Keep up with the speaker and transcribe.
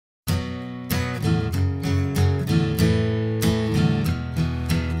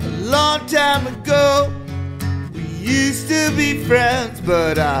time ago. We used to be friends,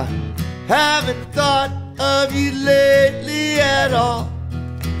 but I haven't thought of you lately at all.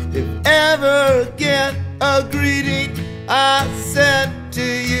 If ever again a greeting I sent to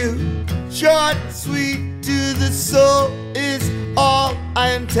you, short and sweet to the soul is all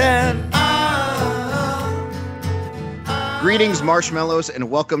I intend. Greetings, marshmallows, and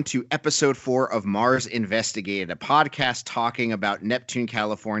welcome to episode 4 of Mars Investigated, a podcast talking about Neptune,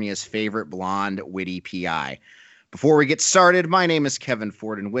 California's favorite blonde, witty PI. Before we get started, my name is Kevin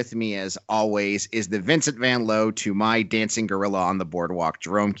Ford, and with me, as always, is the Vincent Van Lowe to my dancing gorilla on the boardwalk,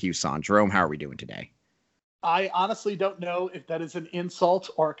 Jerome Cuson. Jerome, how are we doing today? I honestly don't know if that is an insult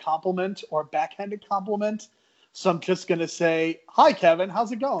or a compliment or a backhanded compliment. So I'm just going to say, hi, Kevin.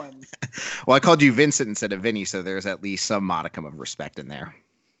 How's it going? Well, I called you Vincent instead of Vinny, so there's at least some modicum of respect in there.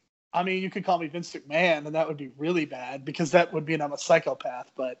 I mean, you could call me Vince McMahon, and that would be really bad because that would mean I'm a psychopath.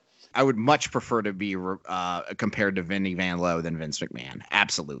 But I would much prefer to be compared to Vinny Van Lowe than Vince McMahon.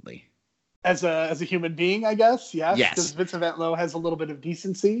 Absolutely. As a human being, I guess. Yes. Yes. Because Vincent Van Lowe has a little bit of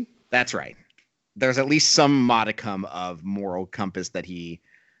decency. That's right. There's at least some modicum of moral compass that he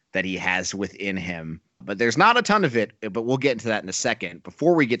has within him. But there's not a ton of it, but we'll get into that in a second.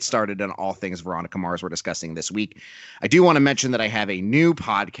 Before we get started on all things Veronica Mars we're discussing this week, I do want to mention that I have a new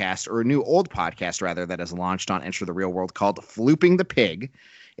podcast, or a new old podcast, rather, that has launched on Enter the Real World called Flooping the Pig.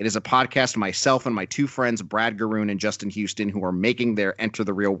 It is a podcast myself and my two friends, Brad Garoon and Justin Houston, who are making their Enter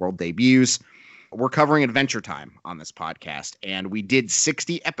the Real World debuts. We're covering Adventure Time on this podcast, and we did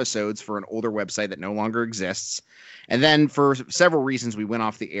 60 episodes for an older website that no longer exists. And then for several reasons, we went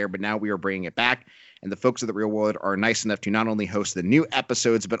off the air, but now we are bringing it back. And the folks at The Real World are nice enough to not only host the new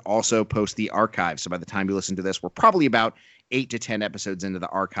episodes, but also post the archives. So by the time you listen to this, we're probably about 8 to 10 episodes into the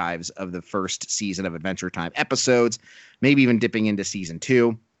archives of the first season of Adventure Time episodes, maybe even dipping into season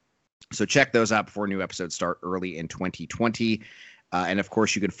 2. So check those out before new episodes start early in 2020. And of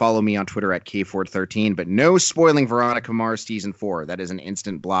course, you can follow me on Twitter at KFord13, but no spoiling Veronica Mars season 4. That is an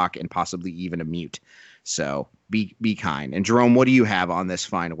instant block and possibly even a mute. So be kind. And Jerome, what do you have on this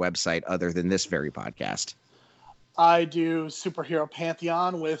fine website other than this very podcast? I do Superhero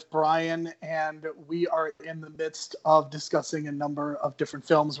Pantheon with Brian, and we are in the midst of discussing a number of different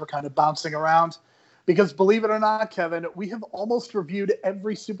films. We're kind of bouncing around because, believe it or not, Kevin, we have almost reviewed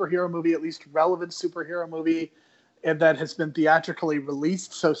every superhero movie, at least relevant superhero movie, that has been theatrically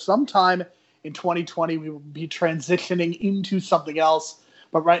released. So sometime in 2020, we will be transitioning into something else.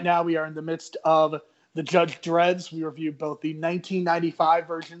 But right now, we are in the midst of The Judge Dreads. We reviewed both the 1995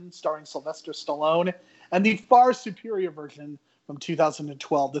 version starring Sylvester Stallone and the far superior version from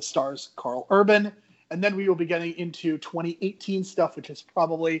 2012 that stars Carl Urban. And then we will be getting into 2018 stuff, which is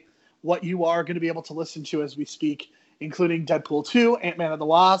probably what you are going to be able to listen to as we speak, including Deadpool 2, Ant-Man and the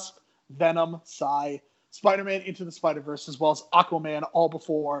Wasp, Venom, Psy, Spider-Man Into the Spider-Verse, as well as Aquaman, all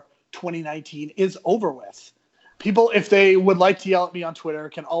before 2019 is over with. People, if they would like to yell at me on Twitter,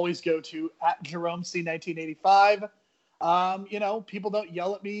 can always go to @JeromeC1985. People don't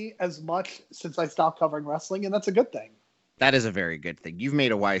yell at me as much since I stopped covering wrestling, and that's a good thing. That is a very good thing. You've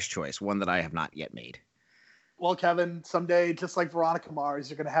made a wise choice, one that I have not yet made. Well, Kevin, someday, just like Veronica Mars,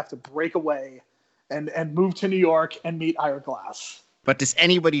 you're going to have to break away and move to New York and meet Ira Glass. But does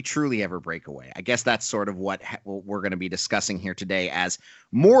anybody truly ever break away? I guess that's sort of what we're going to be discussing here today, as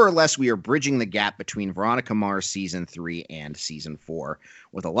more or less we are bridging the gap between Veronica Mars season 3 and season 4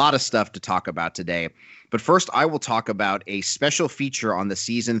 with a lot of stuff to talk about today. But first, I will talk about a special feature on the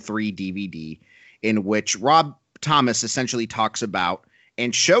season 3 DVD in which Rob Thomas essentially talks about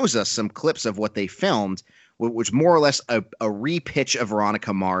and shows us some clips of what they filmed, which more or less a repitch of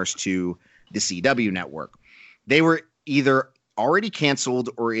Veronica Mars to the CW network. They were either already canceled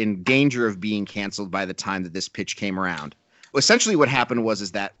or in danger of being canceled by the time that this pitch came around. Essentially what happened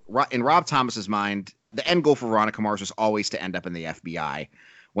is that in Rob Thomas's mind, the end goal for Veronica Mars was always to end up in the FBI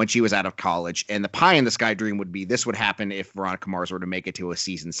when she was out of college. And the pie in the sky dream would be this would happen if Veronica Mars were to make it to a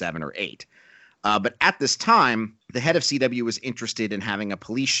season 7 or 8. But at this time, the head of CW was interested in having a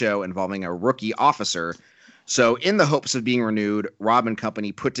police show involving a rookie officer. So in the hopes of being renewed, Rob and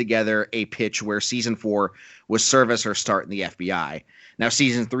company put together a pitch where season 4 was serve as her start in the FBI. Now,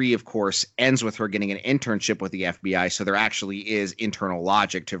 season 3, of course, ends with her getting an internship with the FBI. So there actually is internal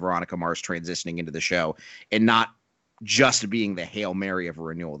logic to Veronica Mars transitioning into the show and not just being the Hail Mary of a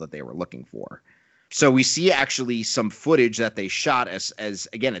renewal that they were looking for. So we see actually some footage that they shot as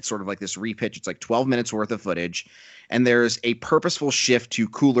again, it's sort of like this repitch. It's like 12 minutes worth of footage. And there's a purposeful shift to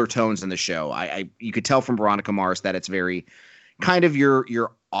cooler tones in the show. You could tell from Veronica Mars that it's very kind of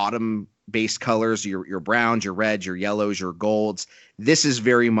your autumn base colors, your browns, your reds, your yellows, your golds. This is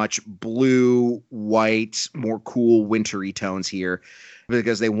very much blue, white, more cool, wintry tones here,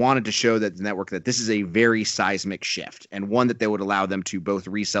 because they wanted to show that the network that this is a very seismic shift, and one that they would allow them to both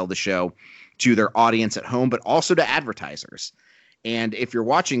resell the show to their audience at home, but also to advertisers. And if you're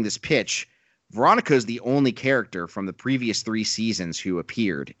watching this pitch, Veronica is the only character from the previous 3 seasons who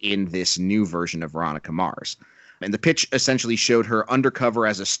appeared in this new version of Veronica Mars. And the pitch essentially showed her undercover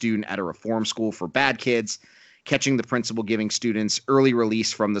as a student at a reform school for bad kids, catching the principal giving students early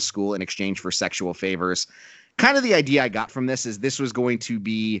release from the school in exchange for sexual favors. Kind of the idea I got from this is this was going to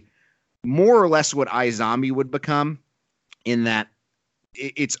be more or less what iZombie would become, in that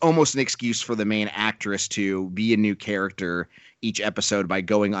it's almost an excuse for the main actress to be a new character each episode by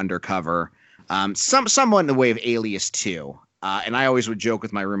going undercover. Somewhat in the way of Alias 2. And I always would joke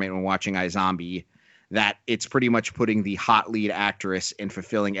with my roommate when watching iZombie that it's pretty much putting the hot lead actress in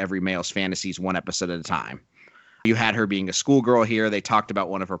fulfilling every male's fantasies one episode at a time. You had her being a schoolgirl here. They talked about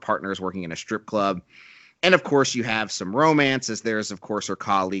one of her partners working in a strip club. And of course, you have some romance, as there's, of course, her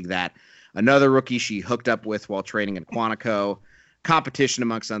colleague that another rookie she hooked up with while training in Quantico, competition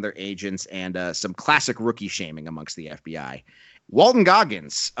amongst other agents, and some classic rookie shaming amongst the FBI. Walton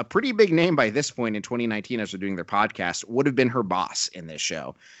Goggins, a pretty big name by this point in 2019 as they're doing their podcast, would have been her boss in this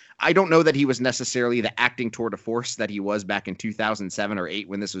show. I don't know that he was necessarily the acting tour de force that he was back in 2007 or 8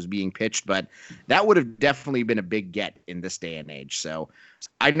 when this was being pitched, but that would have definitely been a big get in this day and age. So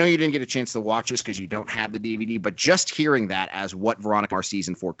I know you didn't get a chance to watch this because you don't have the DVD, but just hearing that as what Veronica Mars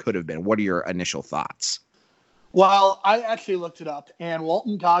season 4 could have been, what are your initial thoughts? Well, I actually looked it up, and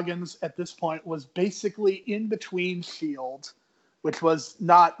Walton Goggins at this point was basically in between S.H.I.E.L.D., which was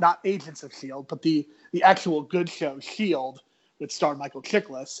not Agents of S.H.I.E.L.D., but the actual good show S.H.I.E.L.D., which starred Michael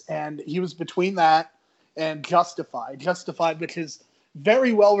Chiklis, and he was between that and Justified, which is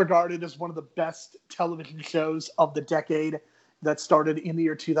very well regarded as one of the best television shows of the decade that started in the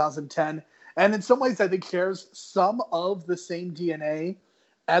year 2010, and in some ways I think shares some of the same DNA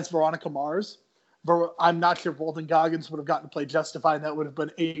as Veronica Mars. I'm not sure if Walton Goggins would have gotten to play Justified. That would have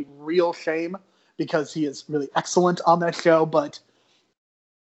been a real shame because he is really excellent on that show, but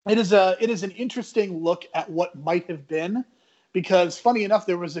it is an interesting look at what might have been. Because, funny enough,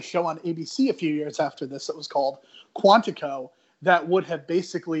 there was a show on ABC a few years after this that was called Quantico that would have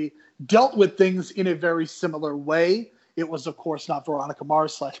basically dealt with things in a very similar way. It was, of course, not Veronica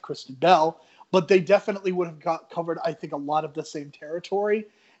Mars / Kristen Bell, but they definitely would have covered, I think, a lot of the same territory.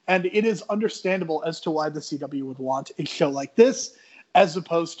 And it is understandable as to why the CW would want a show like this, as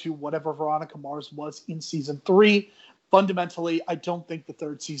opposed to whatever Veronica Mars was in season 3. Fundamentally, I don't think the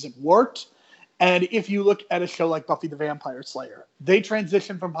 3rd season worked. And if you look at a show like Buffy the Vampire Slayer, they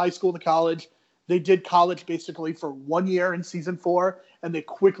transitioned from high school to college. They did college basically for 1 year in season 4, and they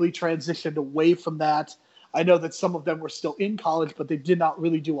quickly transitioned away from that. I know that some of them were still in college, but they did not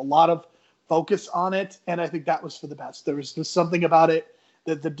really do a lot of focus on it, and I think that was for the best. There was just something about it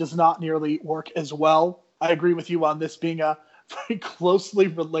that does not nearly work as well. I agree with you on this being a very closely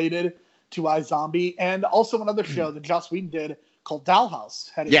related to iZombie, and also another show that Joss Whedon did called Dollhouse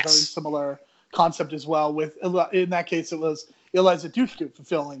had a very similar concept as well. With, in that case, it was Eliza Dushku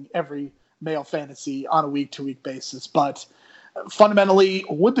fulfilling every male fantasy on a week-to-week basis. But fundamentally,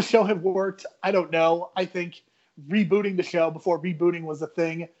 would the show have worked? I don't know. I think rebooting the show before rebooting was a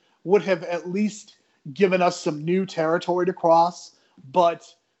thing would have at least given us some new territory to cross.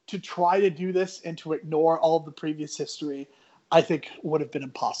 But to try to do this and to ignore all of the previous history, I think would have been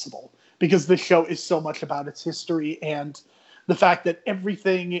impossible, because this show is so much about its history and the fact that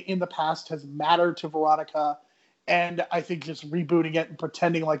everything in the past has mattered to Veronica. And I think just rebooting it and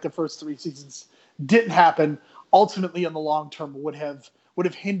pretending like the first 3 seasons didn't happen, ultimately in the long term would have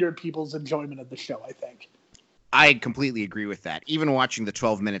hindered people's enjoyment of the show, I think. I completely agree with that. Even watching the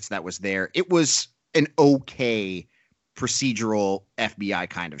 12 minutes that was there, it was an okay procedural FBI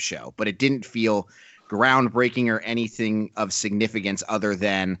kind of show, but it didn't feel groundbreaking or anything of significance other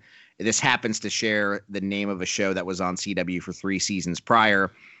than this happens to share the name of a show that was on CW for 3 seasons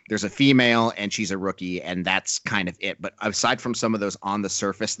prior. There's a female and she's a rookie, and that's kind of it. But aside from some of those on the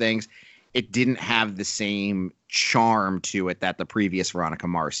surface things, it didn't have the same charm to it that the previous Veronica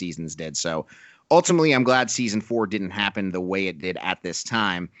Mars seasons did. So ultimately, I'm glad season 4 didn't happen the way it did at this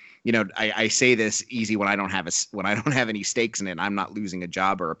time. You know, I say this easy when I don't have any stakes in it. I'm not losing a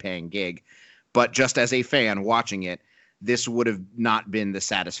job or a paying gig. But just as a fan watching it, this would have not been the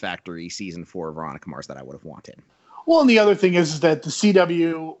satisfactory season 4 of Veronica Mars that I would have wanted. Well, and the other thing is that the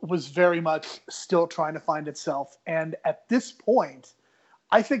CW was very much still trying to find itself. And at this point,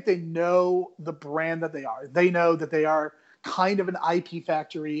 I think they know the brand that they are. They know that they are kind of an IP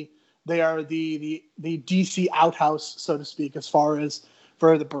factory. They are the DC outhouse, so to speak, as far as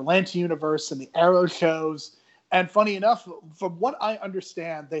for the Berlanti universe and the Arrow shows. And funny enough, from what I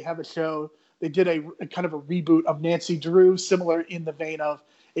understand, they have a show. They did a kind of a reboot of Nancy Drew, similar in the vein of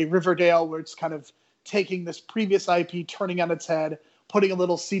a Riverdale, where it's kind of taking this previous IP, turning on its head, putting a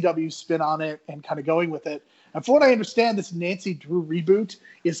little CW spin on it, and kind of going with it. And from what I understand, this Nancy Drew reboot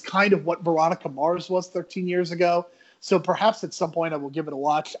is kind of what Veronica Mars was 13 years ago. So perhaps at some point I will give it a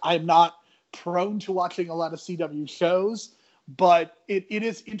watch. I'm not prone to watching a lot of CW shows, but it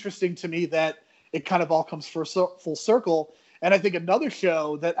is interesting to me that it kind of all comes full circle. And I think another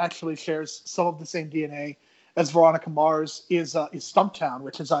show that actually shares some of the same DNA as Veronica Mars is Stumptown,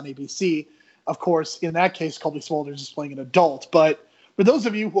 which is on ABC. Of course, in that case, Colby Smulders is playing an adult. But for those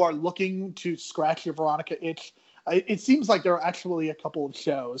of you who are looking to scratch your Veronica itch, it seems like there are actually a couple of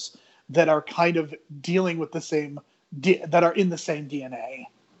shows that are kind of dealing with the same, that are in the same DNA.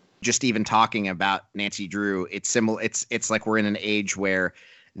 Just even talking about Nancy Drew, it's similar. It's like we're in an age where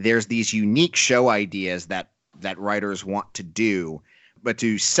there's these unique show ideas that writers want to do, but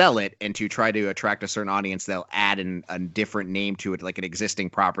to sell it and to try to attract a certain audience, they'll add a different name to it, like an existing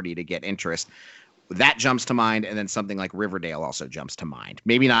property to get interest. That jumps to mind, and then something like Riverdale also jumps to mind.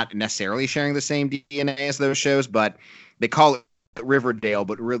 Maybe not necessarily sharing the same DNA as those shows, but they call it Riverdale.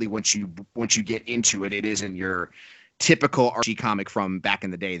 But really, once you get into it, it isn't your typical Archie comic from back in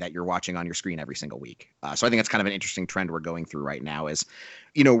the day that you're watching on your screen every single week. So I think that's kind of an interesting trend we're going through right now. Is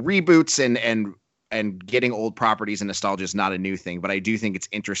reboots and getting old properties and nostalgia is not a new thing, but I do think it's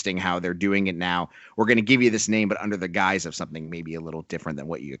interesting how they're doing it now. We're going to give you this name, but under the guise of something maybe a little different than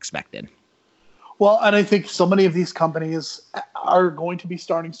what you expected. Well, and I think so many of these companies are going to be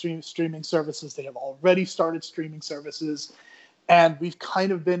starting streaming services. They have already started streaming services, and we've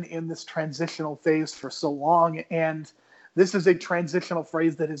kind of been in this transitional phase for so long. And this is a transitional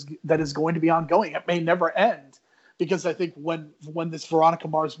phase that is going to be ongoing. It may never end, because I think when this Veronica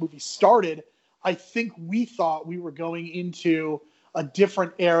Mars movie started, I think we thought we were going into a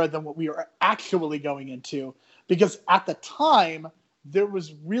different era than what we are actually going into, because at the time, there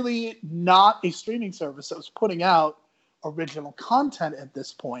was really not a streaming service that was putting out original content at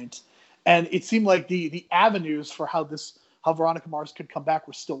this point. And it seemed like the avenues for how Veronica Mars could come back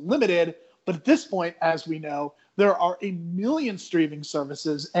were still limited. But at this point, as we know, there are a million streaming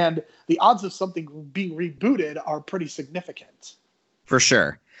services, and the odds of something being rebooted are pretty significant. For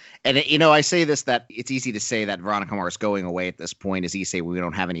sure. And, I say this, that it's easy to say that Veronica Mars going away at this point is easy to say we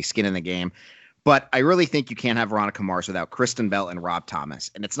don't have any skin in the game. But I really think you can't have Veronica Mars without Kristen Bell and Rob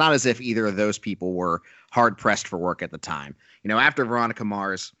Thomas. And it's not as if either of those people were hard-pressed for work at the time. After Veronica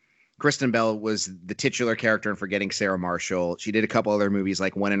Mars, Kristen Bell was the titular character in Forgetting Sarah Marshall. She did a couple other movies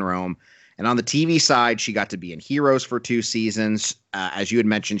like When in Rome. And on the TV side, she got to be in Heroes for 2 seasons. As you had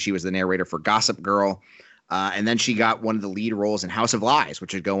mentioned, she was the narrator for Gossip Girl. And then she got one of the lead roles in House of Lies,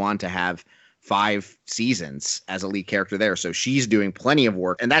 which would go on to have 5 seasons as a lead character there. So she's doing plenty of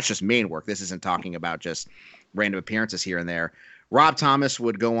work, and that's just main work. This isn't talking about just random appearances here and there. Rob Thomas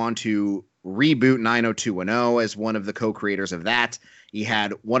would go on to reboot 90210 as one of the co-creators of that. He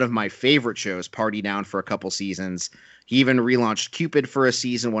had one of my favorite shows, Party Down, for a couple seasons. He even relaunched Cupid for a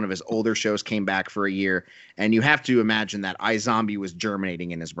season. One of his older shows came back for a year. And you have to imagine that iZombie was germinating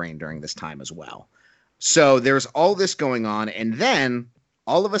in his brain during this time as well. So there's all this going on. And then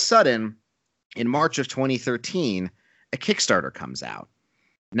all of a sudden, in March of 2013, a Kickstarter comes out.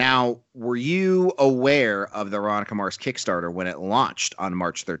 Now, were you aware of the Veronica Mars Kickstarter when it launched on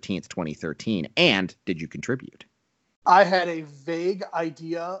March 13th, 2013? And did you contribute? I had a vague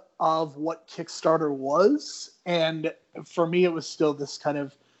idea of what Kickstarter was. And for me, it was still this kind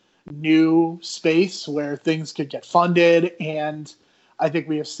of new space where things could get funded. And I think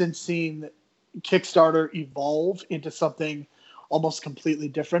we have since seen Kickstarter evolve into something almost completely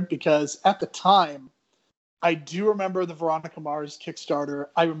different, because at the time, I do remember the Veronica Mars Kickstarter.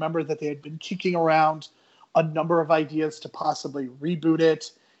 I remember that they had been kicking around a number of ideas to possibly reboot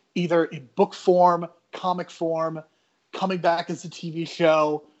it, either in book form, comic form, coming back as a TV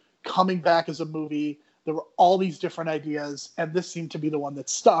show, coming back as a movie. There were all these different ideas, and this seemed to be the one that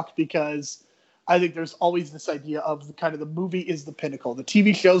stuck, because I think there's always this idea of the movie is the pinnacle. The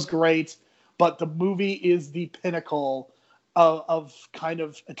TV show's great, but the movie is the pinnacle of kind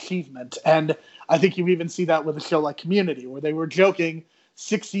of achievement. And I think you even see that with a show like Community, where they were joking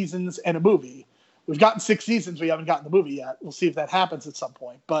 6 seasons and a movie. We've gotten 6 seasons, we haven't gotten the movie yet. We'll see if that happens at some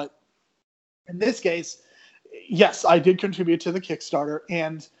point. But in this case, yes, I did contribute to the Kickstarter.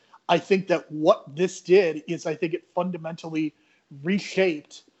 And I think that what this did is I think it fundamentally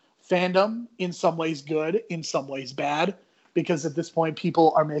reshaped fandom, in some ways good, in some ways bad, because at this point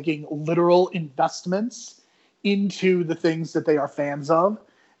people are making literal investments into the things that they are fans of.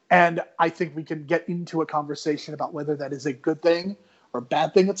 And I think we can get into a conversation about whether that is a good thing or a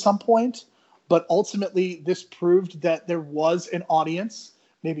bad thing at some point. But ultimately, this proved that there was an audience.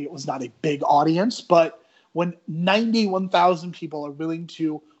 Maybe it was not a big audience, but when 91,000 people are willing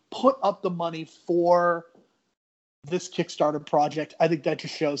to put up the money for this Kickstarter project, I think that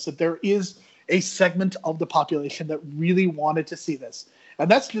just shows that there is a segment of the population that really wanted to see this. And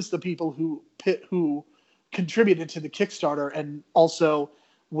that's just the people who contributed to the Kickstarter and also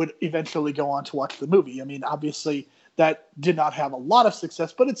would eventually go on to watch the movie. I mean, obviously, that did not have a lot of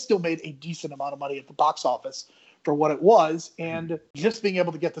success, but it still made a decent amount of money at the box office for what it was. And just being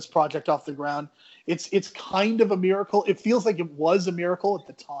able to get this project off the ground, it's kind of a miracle. It feels like it was a miracle at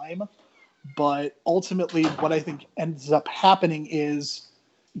the time, but ultimately what I think ends up happening is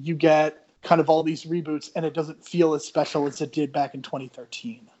you get kind of all these reboots and it doesn't feel as special as it did back in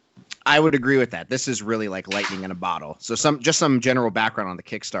 2013. I would agree with that. This is really like lightning in a bottle. So some general background on the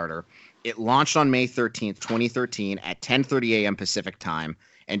Kickstarter. It launched on May 13th, 2013 at 10:30 a.m. Pacific time,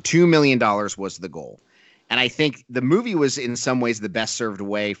 and $2 million was the goal. And I think the movie was in some ways the best served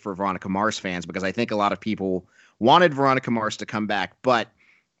way for Veronica Mars fans, because I think a lot of people wanted Veronica Mars to come back, but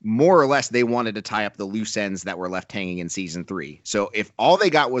more or less they wanted to tie up the loose ends that were left hanging in season 3. So if all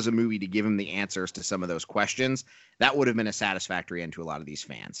they got was a movie to give them the answers to some of those questions, that would have been a satisfactory end to a lot of these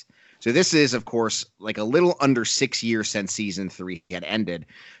fans. So this is, of course, like a little under 6 years since season 3 had ended.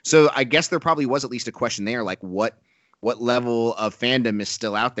 So I guess there probably was at least a question there, like what level of fandom is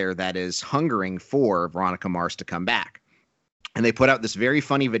still out there that is hungering for Veronica Mars to come back. And they put out this very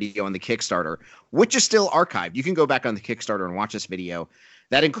funny video on the Kickstarter, which is still archived. You can go back on the Kickstarter and watch this video.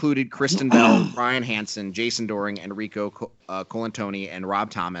 That included Kristen Bell, Brian Hansen, Jason Dohring, Enrico Colantoni, and Rob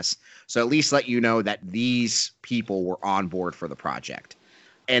Thomas. So at least let you know that these people were on board for the project.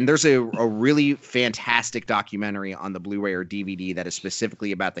 And there's a really fantastic documentary on the Blu-ray or DVD that is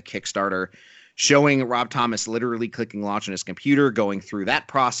specifically about the Kickstarter, showing Rob Thomas literally clicking launch on his computer, going through that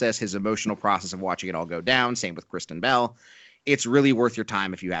process, his emotional process of watching it all go down. Same with Kristen Bell. It's really worth your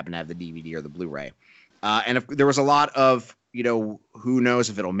time if you happen to have the DVD or the Blu-ray. And if there was a lot of, who knows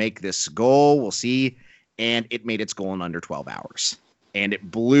if it'll make this goal, we'll see. And it made its goal in under 12 hours. And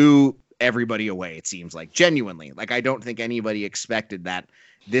it blew everybody away, it seems like, genuinely. Like, I don't think anybody expected that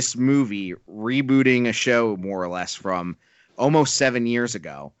this movie, rebooting a show more or less from almost 7 years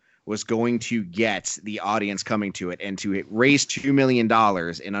ago, was going to get the audience coming to it, and to raise $2 million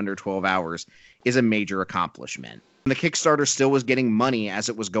in under 12 hours is a major accomplishment. The Kickstarter still was getting money as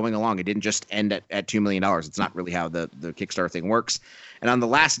it was going along. It didn't just end at $2 million. It's not really how the Kickstarter thing works. And on the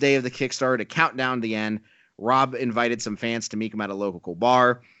last day of the Kickstarter, to count down the end, Rob invited some fans to meet him at a local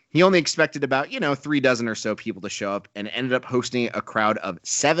bar. He only expected about, 3 dozen or so people to show up, and ended up hosting a crowd of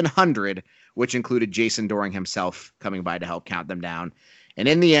 700, which included Jason Dohring himself coming by to help count them down. And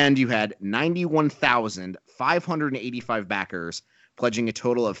in the end, you had 91,585 backers, pledging a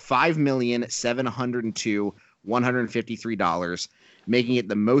total of $5,702,153, making it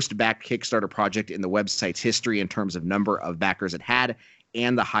the most backed Kickstarter project in the website's history in terms of number of backers it had,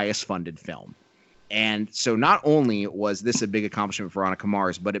 and the highest funded film. And so not only was this a big accomplishment for Veronica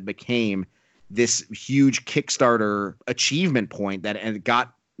Mars, but it became this huge Kickstarter achievement point that it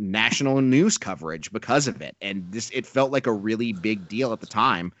got national news coverage because of it. And it felt like a really big deal at the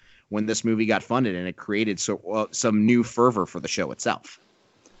time when this movie got funded, and it created some new fervor for the show itself.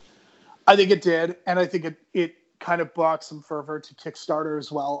 I think it did, and I think it kind of brought some fervor to Kickstarter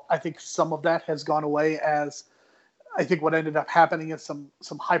as well. I think some of that has gone away, as I think what ended up happening is some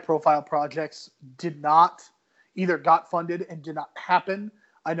high-profile projects did not, either got funded and did not happen.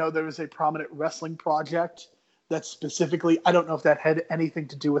 I know there was a prominent wrestling project that specifically, I don't know if that had anything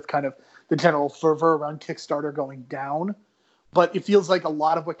to do with kind of the general fervor around Kickstarter going down, but it feels like a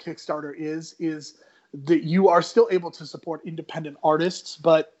lot of what Kickstarter is that you are still able to support independent artists,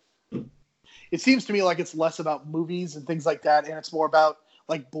 but it seems to me like it's less about movies and things like that, and it's more about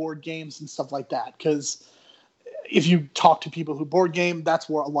like board games and stuff like that. Because if you talk to people who board game, that's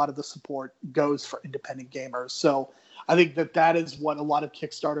where a lot of the support goes for independent gamers. So I think that is what a lot of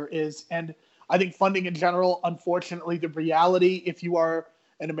Kickstarter is. And I think funding in general, unfortunately, the reality, if you are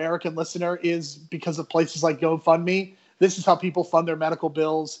an American listener, is because of places like GoFundMe. This is how people fund their medical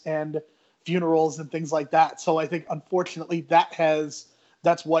bills and funerals and things like that. So I think, unfortunately,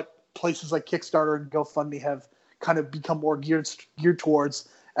 that's what places like Kickstarter and GoFundMe have kind of become more geared towards,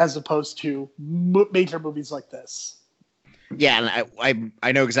 as opposed to major movies like this. Yeah, and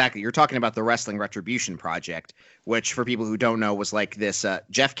I know exactly. You're talking about the Wrestling Retribution Project, which for people who don't know was like this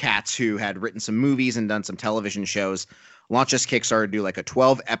Jeff Katz, who had written some movies and done some television shows, launched this Kickstarter to do like a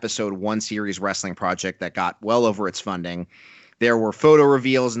 12 episode one series wrestling project that got well over its funding. There were photo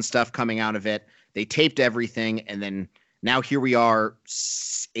reveals and stuff coming out of it. They taped everything, and then now here we are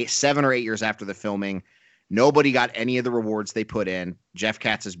 7 or 8 years after the filming. Nobody got any of the rewards they put in. Jeff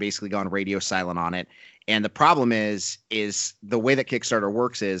Katz has basically gone radio silent on it. And the problem is the way that Kickstarter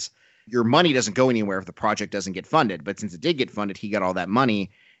works is your money doesn't go anywhere if the project doesn't get funded. But since it did get funded, he got all that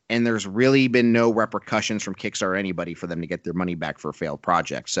money. And there's really been no repercussions from Kickstarter or anybody for them to get their money back for a failed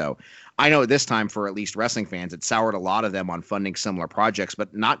project. So I know at this time, for at least wrestling fans, it soured a lot of them on funding similar projects,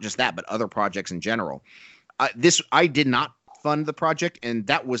 but not just that, but other projects in general. I did not fund the project, and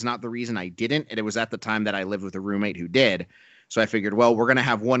that was not the reason I didn't. And it was at the time that I lived with a roommate who did. So I figured, well, we're going to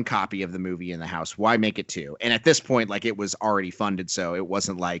have one copy of the movie in the house. Why make it two? And at this point, like, it was already funded. So it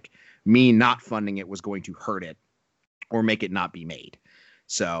wasn't like me not funding it was going to hurt it or make it not be made.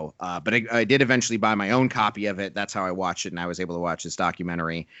 So, but I did eventually buy my own copy of it. That's how I watched it. And I was able to watch this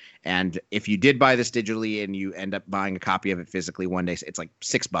documentary. And if you did buy this digitally and you end up buying a copy of it physically one day, it's like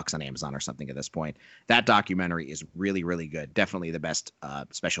 $6 on Amazon or something at this point. That documentary is really, really good. Definitely the best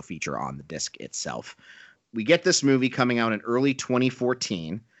special feature on the disc itself. We get this movie coming out in early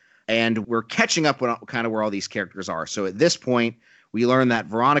 2014, and we're catching up with kind of where all these characters are. So at this point, we learn that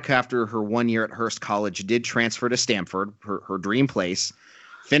Veronica, after her 1 year at Hearst College, did transfer to Stanford, her dream place,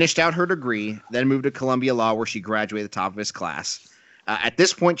 finished out her degree, then moved to Columbia Law, where she graduated at the top of his class. At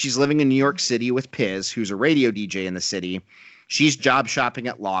this point, she's living in New York City with Piz, who's a radio DJ in the city. She's job shopping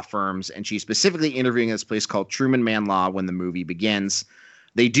at law firms, and she's specifically interviewing at this place called Truman Man Law when the movie begins.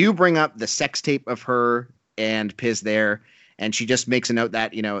 They do bring up the sex tape of her and Piz there, and she just makes a note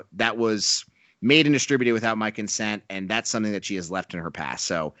that, you know, that was made and distributed without my consent, and that's something that she has left in her past.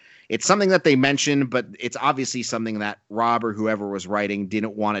 So it's something that they mention, but it's obviously something that Rob or whoever was writing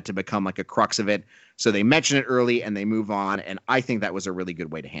didn't want it to become like a crux of it. So they mention it early and they move on, and I think that was a really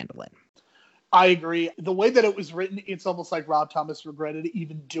good way to handle it. I agree. The way that it was written, it's almost like Rob Thomas regretted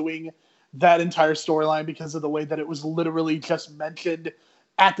even doing that entire storyline because of the way that it was literally just mentioned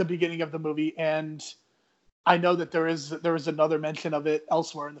at the beginning of the movie. And I know that there is another mention of it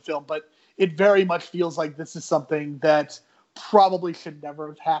elsewhere in the film, but it very much feels like this is something that probably should never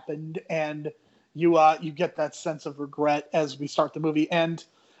have happened, and you get that sense of regret as we start the movie. And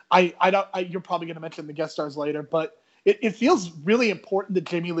you're probably going to mention the guest stars later, but it feels really important that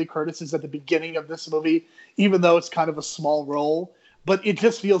Jamie Lee Curtis is at the beginning of this movie, even though it's kind of a small role. But it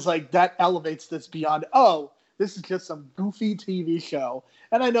just feels like that elevates this beyond, oh, this is just some goofy TV show.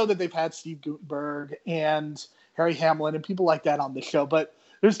 And I know that they've had Steve Guttenberg and Harry Hamlin and people like that on the show, but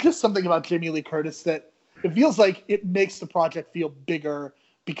there's just something about Jamie Lee Curtis that it feels like it makes the project feel bigger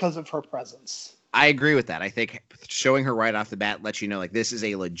because of her presence. I agree with that. I think showing her right off the bat lets you know, like, this is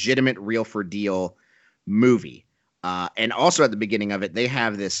a legitimate, real for deal movie. And also at the beginning of it, they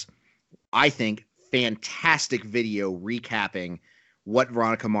have this, I think, fantastic video recapping what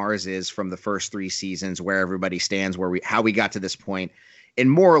Veronica Mars is from the first 3 seasons, where everybody stands, how we got to this point, in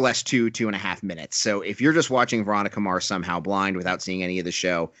more or less 2.5 minutes. So if you're just watching Veronica Mars somehow blind without seeing any of the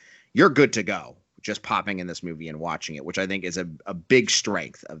show, you're good to go just popping in this movie and watching it, which I think is a big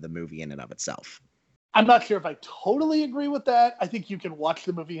strength of the movie in and of itself. I'm not sure if I totally agree with that. I think you can watch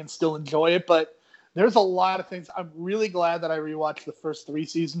the movie and still enjoy it, but there's a lot of things. I'm really glad that I rewatched the first 3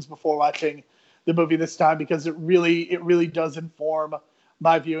 seasons before watching the movie this time, because it really does inform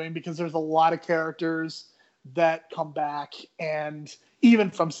my viewing, because there's a lot of characters that come back, and even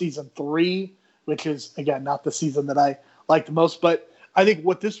from season 3, which is, again, not the season that I like the most, but I think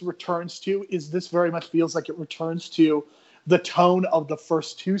what this returns to is this very much feels like it returns to the tone of the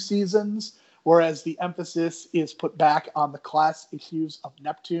first 2 seasons, whereas the emphasis is put back on the class issues of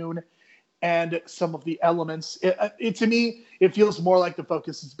Neptune and some of the elements. To me, it feels more like the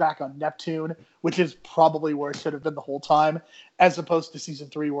focus is back on Neptune, which is probably where it should have been the whole time, as opposed to season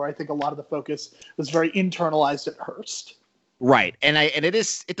 3, where I think a lot of the focus was very internalized at Hearst. Right. And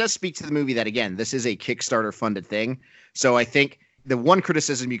it does speak to the movie that, again, this is a Kickstarter funded thing. So I think the one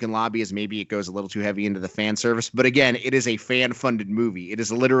criticism you can lobby is maybe it goes a little too heavy into the fan service. But again, it is a fan funded movie. It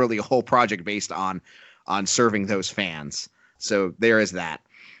is literally a whole project based on serving those fans. So there is that.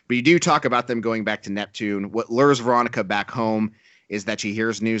 But you do talk about them going back to Neptune. What lures Veronica back home is that she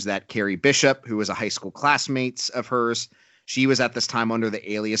hears news that Carrie Bishop, who was a high school classmate of hers, she was at this time under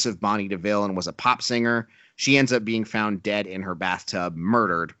the alias of Bonnie DeVille and was a pop singer. She ends up being found dead in her bathtub,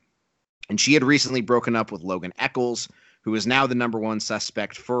 murdered. And she had recently broken up with Logan Eccles, who is now the number one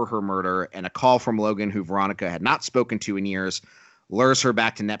suspect for her murder, and a call from Logan, who Veronica had not spoken to in years, lures her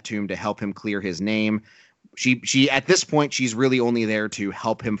back to Neptune to help him clear his name. She at this point, she's really only there to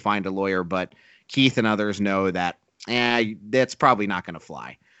help him find a lawyer, but Keith and others know that that's probably not going to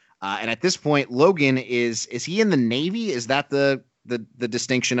fly. And at this point, Logan is he in the Navy? Is that the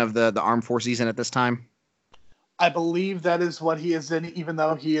distinction of the armed forces he's in at this time? I believe that is what he is in, even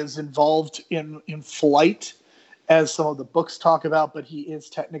though he is involved in flight, as some of the books talk about, but he is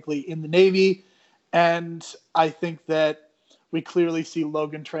technically in the Navy. And I think that we clearly see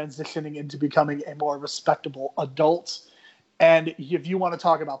Logan transitioning into becoming a more respectable adult. And if you want to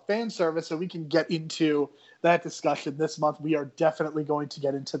talk about fan service, so we can get into that discussion this month, we are definitely going to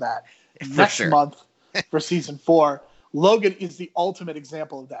get into that next month for season 4. Logan is the ultimate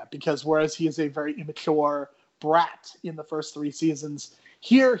example of that, because whereas he is a very immature brat in the first 3 seasons,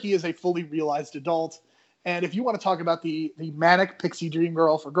 here he is a fully realized adult. And if you want to talk about the manic pixie dream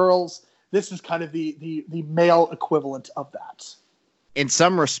girl for girls, this is kind of the male equivalent of that. In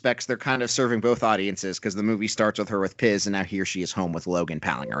some respects, they're kind of serving both audiences, because the movie starts with her with Piz, and now here she is home with Logan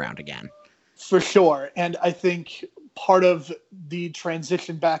palling around again. For sure. And I think part of the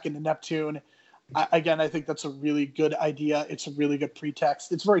transition back into Neptune, I think that's a really good idea. It's a really good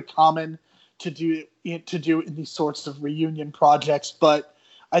pretext. It's very common to do in these sorts of reunion projects, but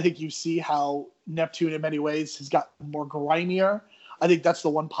I think you see how Neptune in many ways has gotten more grimier. I think that's the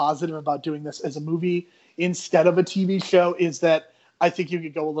one positive about doing this as a movie instead of a TV show, is that I think you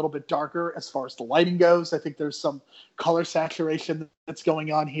could go a little bit darker as far as the lighting goes. I think there's some color saturation that's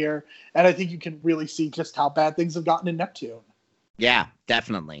going on here, and I think you can really see just how bad things have gotten in Neptune. Yeah,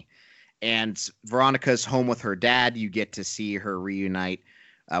 definitely. And Veronica's home with her dad. You get to see her reunite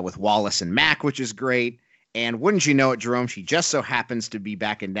with Wallace and Mac, which is great. And wouldn't you know it, Jerome, she just so happens to be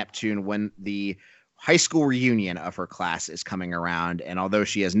back in Neptune when the high school reunion of her class is coming around. And although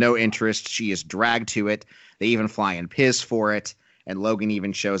she has no interest, she is dragged to it. They even fly in Piz for it. And Logan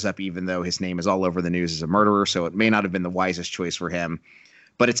even shows up, even though his name is all over the news as a murderer. So it may not have been the wisest choice for him.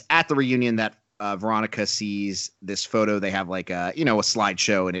 But it's at the reunion that Veronica sees this photo. They have like a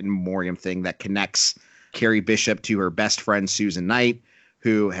slideshow and an in memoriam thing that connects Carrie Bishop to her best friend, Susan Knight,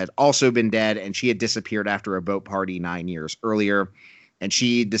 who had also been dead, and she had disappeared after a boat party 9 years earlier. And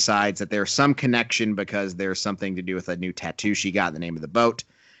she decides that there's some connection because there's something to do with a new tattoo she got in the name of the boat.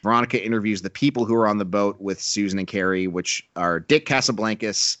 Veronica interviews the people who are on the boat with Susan and Carrie, which are Dick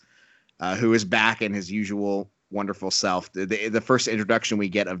Casablancas, who is back in his usual wonderful self. The first introduction we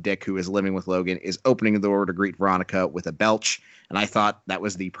get of Dick, who is living with Logan, is opening the door to greet Veronica with a belch. And I thought that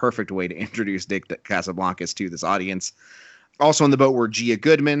was the perfect way to introduce Dick Casablancas to this audience. Also on the boat were Gia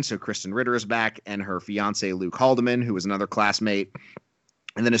Goodman, so Kristen Ritter is back, and her fiance Luke Haldeman, who was another classmate.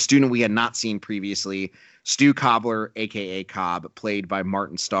 And then a student we had not seen previously, Stu Cobbler, a.k.a. Cobb, played by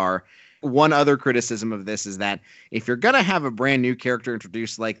Martin Starr. One other criticism of this is that if you're going to have a brand new character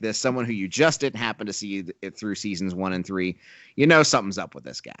introduced like this, someone who you just didn't happen to see it through seasons 1 and 3, something's up with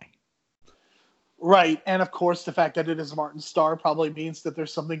this guy. Right. And of course, the fact that it is Martin Starr probably means that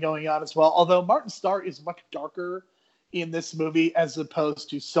there's something going on as well. Although Martin Starr is much darker in this movie as opposed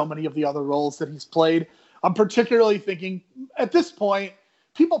to so many of the other roles that he's played. I'm particularly thinking at this point,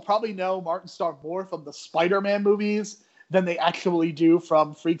 people probably know Martin Starr more from the Spider-Man movies than they actually do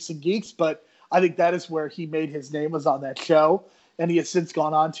from Freaks and Geeks. But I think that is where he made his name, was on that show. And he has since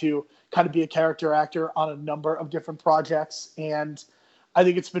gone on to kind of be a character actor on a number of different projects. And I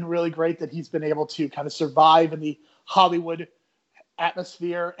think it's been really great that he's been able to kind of survive in the Hollywood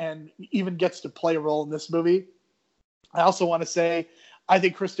atmosphere and even gets to play a role in this movie. I also want to say, I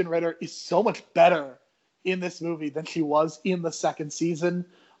think Kristen Ritter is so much better in this movie than she was in the second season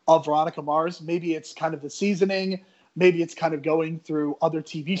of Veronica Mars. Maybe it's kind of the seasoning. Maybe it's kind of going through other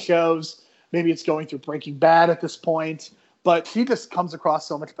TV shows. Maybe it's going through Breaking Bad at this point. But she just comes across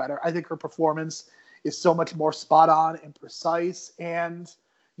so much better. I think her performance is so much more spot on and precise. And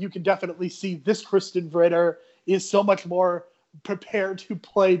you can definitely see this Kristen Ritter is so much more prepared to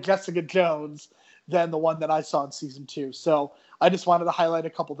play Jessica Jones than the one that I saw in season 2. So I just wanted to highlight a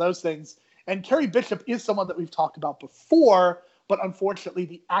couple of those things. And Carrie Bishop is someone that we've talked about before, but unfortunately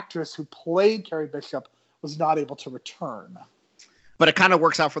the actress who played Carrie Bishop was not able to return. But it kind of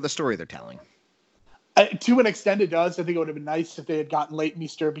works out for the story they're telling. To an extent it does. I think it would have been nice if they had gotten Leighton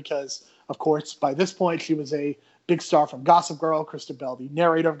Meester because, of course, by this point she was a big star from Gossip Girl, Kristen Bell, the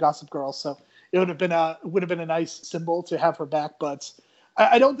narrator of Gossip Girl. So it would have been a nice symbol to have her back, but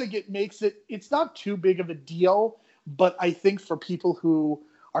I don't think it makes it. It's not too big of a deal, but I think for people who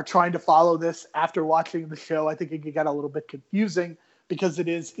are trying to follow this after watching the show, I think it could get a little bit confusing because it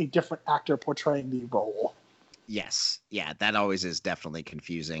is a different actor portraying the role. Yes. Yeah, that always is definitely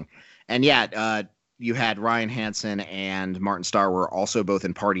confusing. And yeah, you had Ryan Hansen and Martin Starr were also both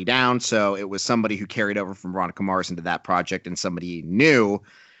in Party Down. So it was somebody who carried over from Veronica Mars into that project and somebody new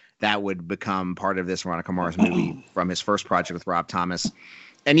that would become part of this Veronica Mars movie from his first project with Rob Thomas.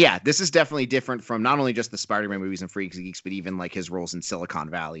 And yeah, this is definitely different from not only just the Spider-Man movies and Freaks and Geeks, but even like his roles in Silicon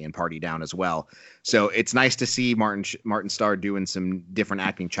Valley and Party Down as well. So it's nice to see Martin Starr doing some different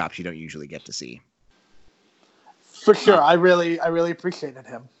acting chops you don't usually get to see. For sure. I really appreciated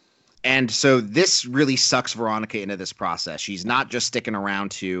him. And so this really sucks Veronica into this process. She's not just sticking around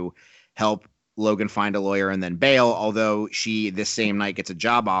to help Logan find a lawyer and then bail, although she this same night gets a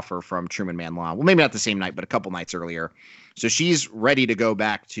job offer from Truman Man Law. Well, maybe not the same night, but a couple nights earlier. So she's ready to go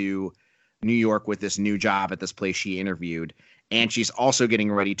back to New York with this new job at this place she interviewed. And she's also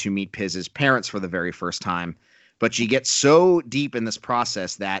getting ready to meet Piz's parents for the very first time. But she gets so deep in this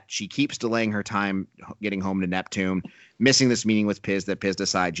process that she keeps delaying her time getting home to Neptune, missing this meeting with Piz, that Piz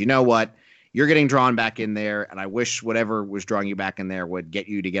decides, you know what, you're getting drawn back in there, and I wish whatever was drawing you back in there would get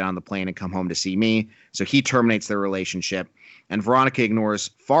you to get on the plane and come home to see me. So he terminates their relationship, and Veronica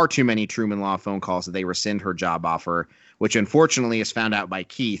ignores far too many Truman Law phone calls that they rescind her job offer, which unfortunately is found out by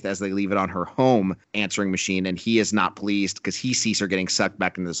Keith as they leave it on her home answering machine, and he is not pleased because he sees her getting sucked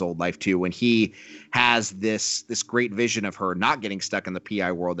back into this old life too, when he has this great vision of her not getting stuck in the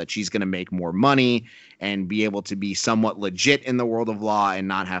PI world, that she's going to make more money and be able to be somewhat legit in the world of law and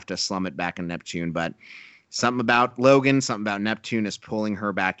not have to slum it back in Neptune. But something about Logan, something about Neptune is pulling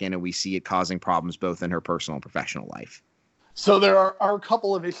her back in, and we see it causing problems both in her personal and professional life. So there are a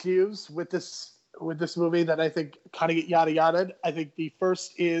couple of issues with this movie that I think kind of get yada yada. I think the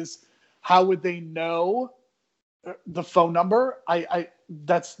first is, how would they know the phone number? I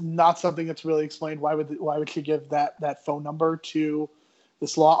that's not something that's really explained. Why would she give that phone number to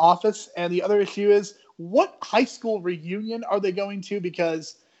this law office? And the other issue is, what high school reunion are they going to?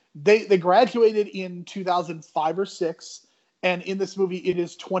 Because they graduated in 2005 or 6, and in this movie it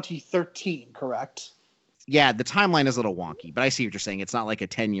is 2013, correct? Yeah, the timeline is a little wonky, but I see what you're saying. It's not like a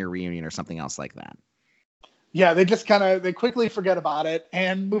 10-year reunion or something else like that. Yeah, they just they quickly forget about it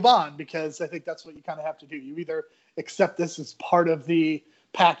and move on, because I think that's what you kind of have to do. You either accept this as part of the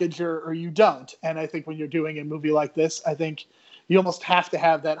package or you don't. And I think when you're doing a movie like this, I think you almost have to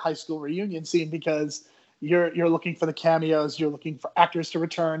have that high school reunion scene, because you're looking for the cameos, you're looking for actors to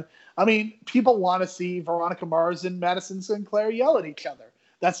return. I mean, people want to see Veronica Mars and Madison Sinclair yell at each other.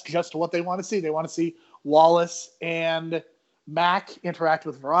 That's just what they want to see. They want to see Wallace and Mac interact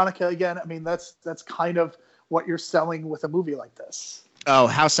with Veronica again. I mean, that's kind of what you're selling with a movie like this. Oh,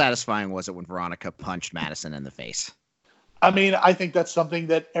 how satisfying was it when Veronica punched Madison in the face? I mean, I think that's something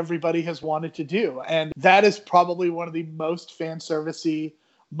that everybody has wanted to do. And that is probably one of the most fan servicey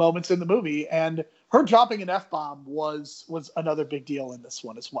moments in the movie. And her dropping an F-bomb was another big deal in this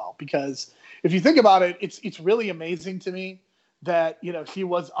one as well. Because if you think about it, it's really amazing to me that, she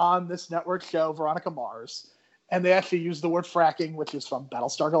was on this network show, Veronica Mars, and they actually used the word fracking, which is from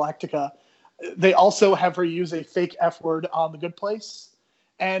Battlestar Galactica. They also have her use a fake F word on The Good Place.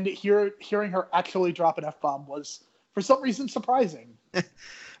 And hearing her actually drop an F-bomb was, for some reason, surprising.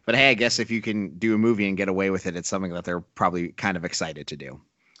 But hey, I guess if you can do a movie and get away with it, it's something that they're probably kind of excited to do.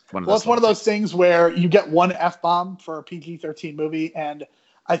 It's one of those things where you get one F-bomb for a PG-13 movie, and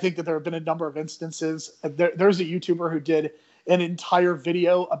I think that there have been a number of instances. There's a YouTuber who did an entire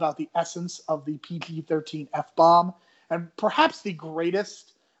video about the essence of the PG-13 F-bomb, and perhaps the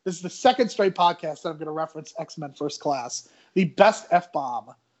greatest. This is the second straight podcast that I'm going to reference X-Men First Class. The best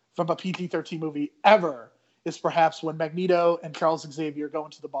F-bomb from a PG-13 movie ever is perhaps when Magneto and Charles Xavier go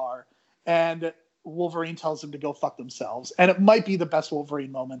into the bar and Wolverine tells them to go fuck themselves. And it might be the best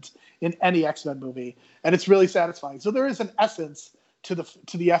Wolverine moment in any X-Men movie. And it's really satisfying. So there is an essence to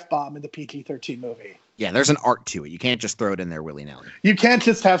the F-bomb in the PG-13 movie. Yeah, there's an art to it. You can't just throw it in there willy-nilly. You can't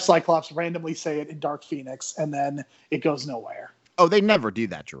just have Cyclops randomly say it in Dark Phoenix and then it goes nowhere. Oh, they never do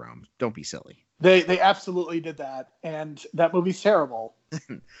that, Jerome. Don't be silly. They absolutely did that, and that movie's terrible.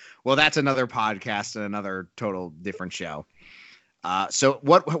 Well, that's another podcast and another total different show. So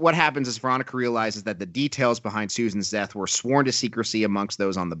what happens is Veronica realizes that the details behind Susan's death were sworn to secrecy amongst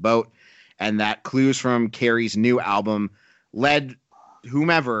those on the boat, and that clues from Carrie's new album led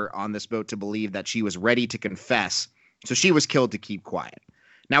whomever on this boat to believe that she was ready to confess, so she was killed to keep quiet.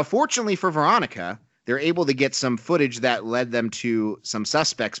 Now, fortunately for Veronica, they're able to get some footage that led them to some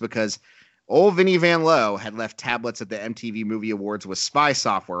suspects, because old Vinnie Van Lowe had left tablets at the MTV Movie Awards with spy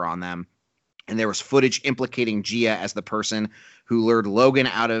software on them, and there was footage implicating Gia as the person who lured Logan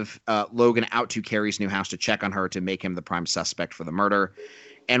out to Carrie's new house to check on her to make him the prime suspect for the murder.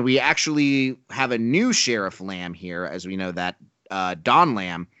 And we actually have a new Sheriff Lamb here, as we know that Don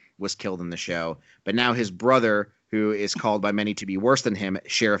Lamb was killed in the show. But now his brother, who is called by many to be worse than him,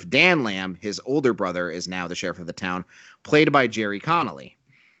 Sheriff Dan Lamb, his older brother, is now the sheriff of the town, played by Jerry Connolly.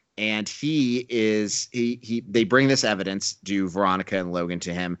 And they bring this evidence to Veronica and Logan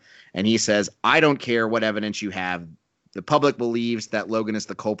to him. And he says, I don't care what evidence you have. The public believes that Logan is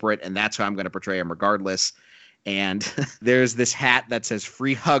the culprit, and that's how I'm going to portray him regardless. And there's this hat that says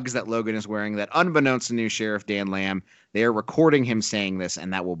free hugs that Logan is wearing that, unbeknownst to new Sheriff Dan Lamb, they are recording him saying this,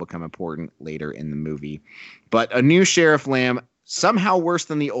 and that will become important later in the movie. But a new Sheriff Lamb, somehow worse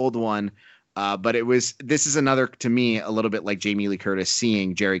than the old one. But this is another, to me, a little bit like Jamie Lee Curtis.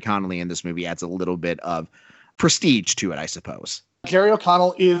 Seeing Jerry Connolly in this movie adds a little bit of prestige to it, I suppose. Jerry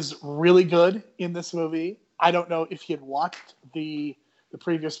O'Connell is really good in this movie. I don't know if he had watched the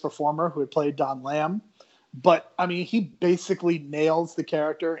previous performer who had played Don Lamb, but I mean, he basically nails the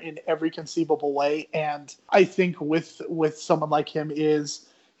character in every conceivable way. And I think with someone like him he's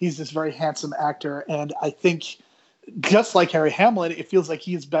this very handsome actor. And I think just like Harry Hamlin, it feels like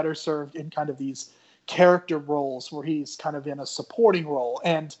he is better served in kind of these character roles where he's kind of in a supporting role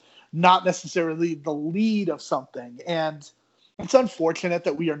and not necessarily the lead of something. And it's unfortunate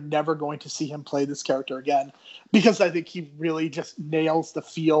that we are never going to see him play this character again, because I think he really just nails the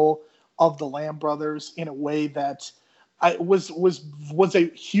feel of the Lamb brothers in a way that was a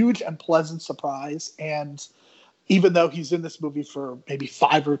huge and pleasant surprise. And even though he's in this movie for maybe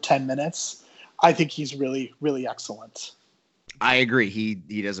 5 or 10 minutes, I think he's really, really excellent. I agree. He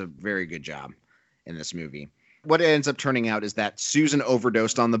does a very good job in this movie. What ends up turning out is that Susan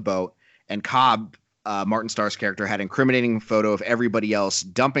overdosed on the boat, and Cobb, Martin Starr's character, had an incriminating photo of everybody else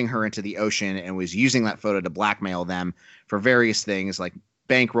dumping her into the ocean and was using that photo to blackmail them for various things like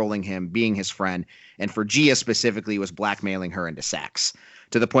bankrolling him, being his friend, and for Gia specifically was blackmailing her into sex,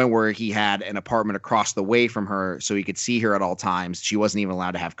 to the point where he had an apartment across the way from her so he could see her at all times. She wasn't even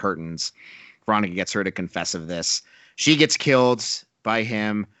allowed to have curtains. Veronica gets her to confess of this. She gets killed by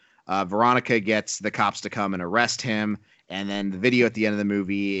him. Veronica gets the cops to come and arrest him. And then the video at the end of the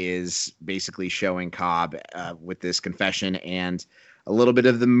movie is basically showing Cobb with this confession, and a little bit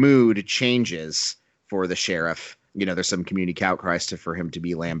of the mood changes for the sheriff. You know, there's some community outcries for him to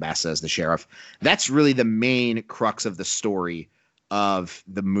be lambasted as the sheriff. That's really the main crux of the story of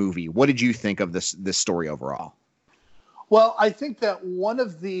the movie. What did you think of this story overall? Well, I think that one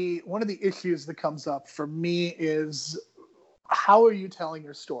of the issues that comes up for me is, how are you telling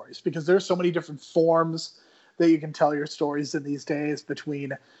your stories? Because there's so many different forms that you can tell your stories in these days.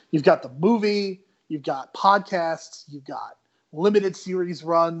 Between, you've got the movie, you've got podcasts, you've got limited series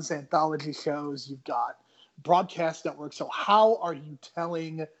runs, anthology shows, you've got broadcast networks. So how are you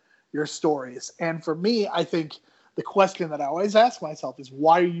telling your stories? And for me, I think the question that I always ask myself is,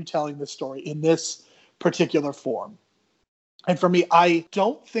 why are you telling this story in this particular form? And for me, I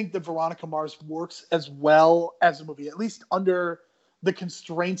don't think that Veronica Mars works as well as a movie, at least under the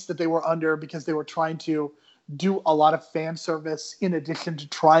constraints that they were under, because they were trying to do a lot of fan service in addition to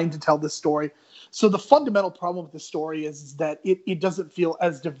trying to tell this story. So the fundamental problem with the story is that it doesn't feel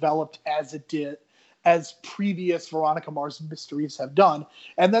as developed as it did, as previous Veronica Mars mysteries have done.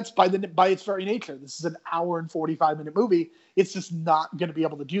 And that's by its very nature. This is an hour and 45-minute movie. It's just not going to be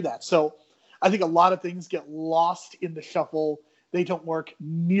able to do that. So I think a lot of things get lost in the shuffle. They don't work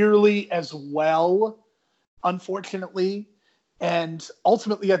nearly as well, unfortunately. And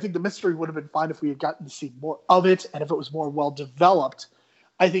ultimately, I think the mystery would have been fine if we had gotten to see more of it and if it was more well developed.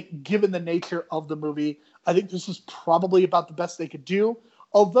 I think given the nature of the movie, I think this is probably about the best they could do.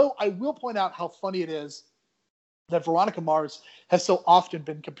 Although I will point out how funny it is that Veronica Mars has so often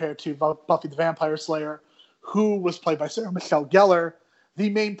been compared to Buffy the Vampire Slayer, who was played by Sarah Michelle Gellar. The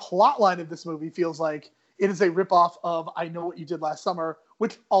main plot line of this movie feels like it is a ripoff of I Know What You Did Last Summer,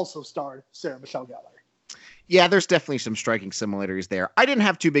 which also starred Sarah Michelle Gellar. Yeah, there's definitely some striking similarities there. I didn't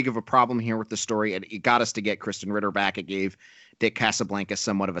have too big of a problem here with the story. It got us to get Kristen Ritter back. It gave Dick Casablanca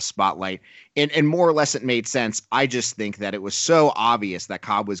somewhat of a spotlight. And more or less it made sense. I just think that it was so obvious that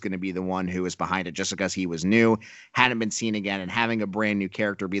Cobb was going to be the one who was behind it just because he was new, hadn't been seen again, and having a brand new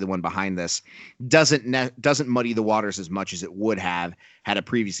character be the one behind this doesn't muddy the waters as much as it would have had a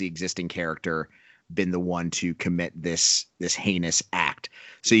previously existing been the one to commit this heinous act.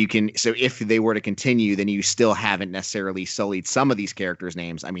 So if they were to continue, then you still haven't necessarily sullied some of these characters'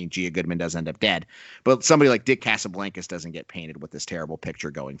 names. I mean, Gia Goodman does end up dead, but somebody like Dick Casablancas doesn't get painted with this terrible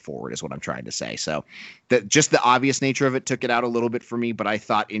picture going forward, is what I'm trying to say. So just the obvious nature of it took it out a little bit for me, but I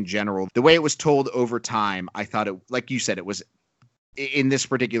thought in general, the way it was told over time, I thought it, like you said, it was in this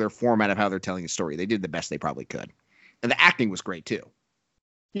particular format of how they're telling the story. They did the best they probably could. And the acting was great too.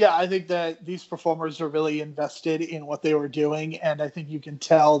 Yeah, I think that these performers are really invested in what they were doing, and I think you can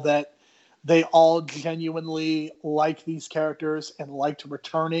tell that they all genuinely like these characters and liked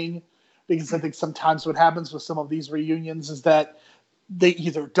returning. Because I think sometimes what happens with some of these reunions is that they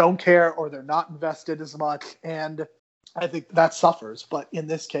either don't care or they're not invested as much, and I think that suffers. But in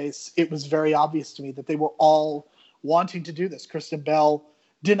this case, it was very obvious to me that they were all wanting to do this. Kristen Bell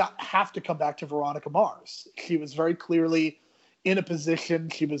did not have to come back to Veronica Mars. She was very clearly in a position.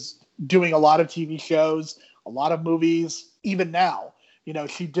 She was doing a lot of TV shows, a lot of movies. Even now,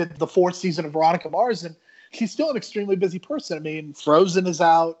 she did the 4th season of Veronica Mars, and she's still an extremely busy person. I mean, Frozen is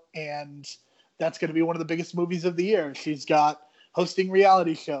out, and that's going to be one of the biggest movies of the year. She's got hosting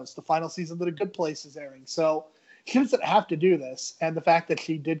reality shows. The final season of The Good Place is airing. So she doesn't have to do this. And the fact that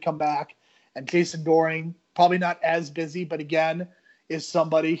she did come back, and Jason Dohring, probably not as busy, but again, is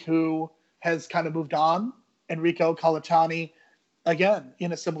somebody who has kind of moved on. Enrico Colantoni, again,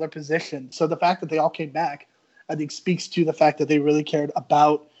 in a similar position. So the fact that they all came back, I think, speaks to the fact that they really cared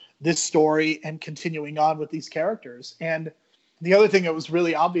about this story and continuing on with these characters. And the other thing that was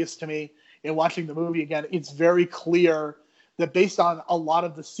really obvious to me in watching the movie again, it's very clear that based on a lot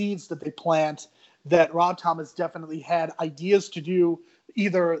of the seeds that they plant, that Rob Thomas definitely had ideas to do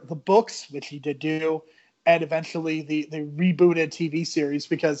either the books, which he did do, and eventually the rebooted TV series,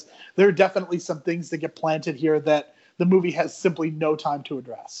 because there are definitely some things that get planted here that the movie has simply no time to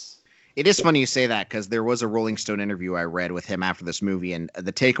address. It is funny you say that, because there was a Rolling Stone interview I read with him after this movie, and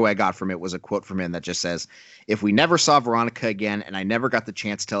the takeaway I got from it was a quote from him that just says, "If we never saw Veronica again and I never got the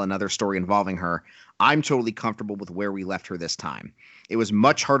chance to tell another story involving her, I'm totally comfortable with where we left her this time. It was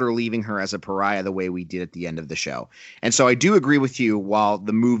much harder leaving her as a pariah the way we did at the end of the show." And so I do agree with you. While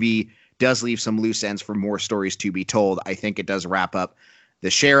the movie does leave some loose ends for more stories to be told, I think it does wrap up the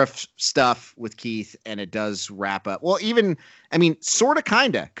sheriff stuff with Keith, and it does wrap up. Well, even, I mean, sort of,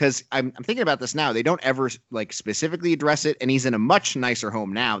 kind of, because I'm thinking about this now. They don't ever like specifically address it, and he's in a much nicer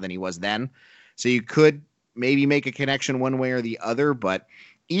home now than he was then. So you could maybe make a connection one way or the other, but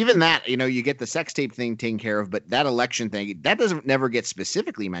even that, you get the sex tape thing taken care of, but that election thing, that doesn't never get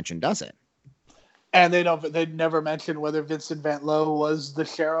specifically mentioned, does it? And they never mention whether Vincent Van Loo was the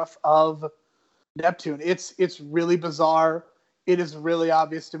sheriff of Neptune. It's really bizarre. It is really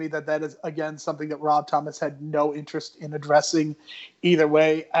obvious to me that is, again, something that Rob Thomas had no interest in addressing either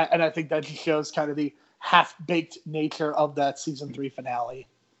way. And I think that just shows kind of the half-baked nature of that season 3 finale.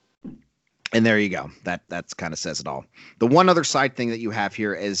 And there you go. That's kind of says it all. The one other side thing that you have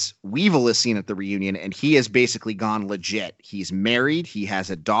here is Weevil is seen at the reunion, and he has basically gone legit. He's married. He has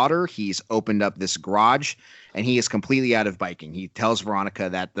a daughter. He's opened up this garage, and he is completely out of biking. He tells Veronica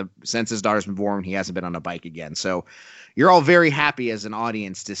that since his daughter's been born, he hasn't been on a bike again. So you're all very happy as an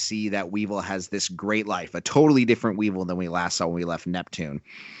audience to see that Weevil has this great life, a totally different Weevil than we last saw when we left Neptune.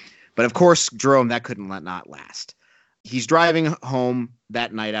 But of course, Jerome, that couldn't not last. He's driving home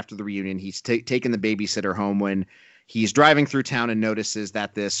that night after the reunion. He's taken the babysitter home when he's driving through town and notices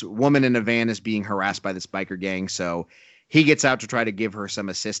that this woman in a van is being harassed by this biker gang. So he gets out to try to give her some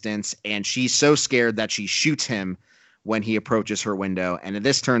assistance, and she's so scared that she shoots him when he approaches her window. And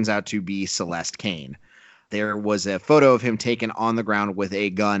this turns out to be Celeste Kane. There was a photo of him taken on the ground with a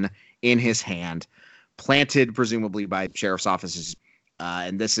gun in his hand, planted presumably by sheriff's offices.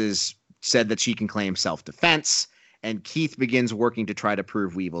 And this is said that she can claim self-defense. And Keith begins working to try to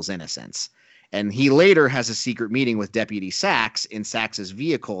prove Weevil's innocence. And he later has a secret meeting with Deputy Sachs in Sachs's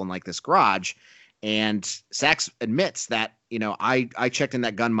vehicle in like this garage. And Sachs admits that, I checked in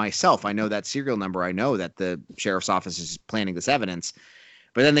that gun myself. I know that serial number. I know that the sheriff's office is planning this evidence.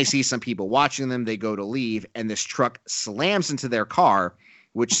 But then they see some people watching them. They go to leave, and this truck slams into their car,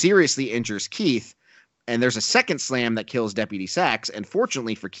 which seriously injures Keith. And there's a second slam that kills Deputy Sachs. And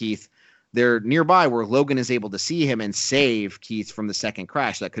fortunately for Keith, they're nearby where Logan is able to see him and save Keith from the second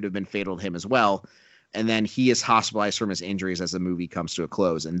crash that could have been fatal to him as well. And then he is hospitalized from his injuries as the movie comes to a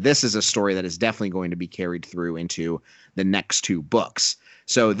close. And this is a story that is definitely going to be carried through into the next 2 books.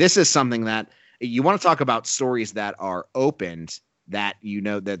 So this is something that you want to talk about, stories that are opened that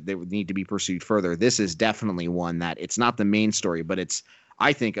that they would need to be pursued further. This is definitely one that it's not the main story, but it's,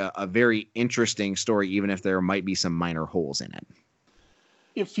 I think, a very interesting story, even if there might be some minor holes in it.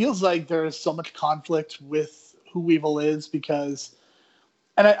 It feels like there is so much conflict with who Weevil is because,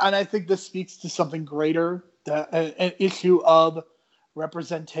 and I think this speaks to something greater, an issue of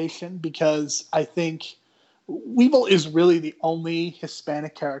representation, because I think Weevil is really the only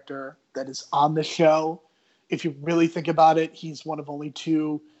Hispanic character that is on the show. If you really think about it, he's one of only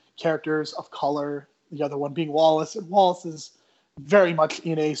 2 characters of color, the other one being Wallace, and Wallace is very much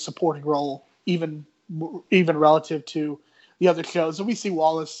in a supporting role, even relative to the other shows. And we see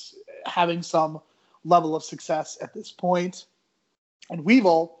Wallace having some level of success at this point. And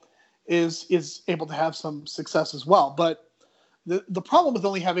Weevil is able to have some success as well. But the problem with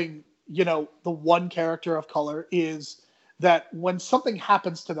only having, the one character of color is that when something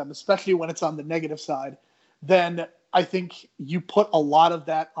happens to them, especially when it's on the negative side, then I think you put a lot of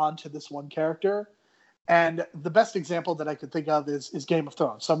that onto this one character. And the best example that I could think of is Game of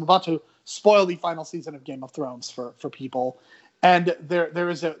Thrones. So I'm about to spoil the final season of Game of Thrones for people. And there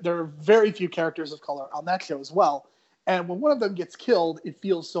are very few characters of color on that show as well. And when one of them gets killed, it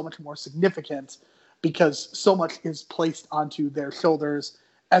feels so much more significant because so much is placed onto their shoulders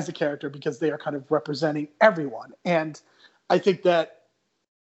as a character because they are kind of representing everyone. And I think that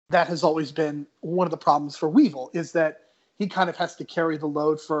has always been one of the problems for Weevil, is that he kind of has to carry the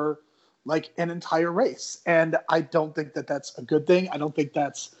load for like an entire race. And I don't think that that's a good thing. I don't think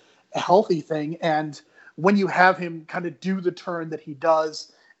that's a healthy thing. And when you have him kind of do the turn that he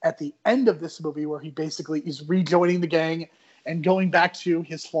does at the end of this movie, where he basically is rejoining the gang and going back to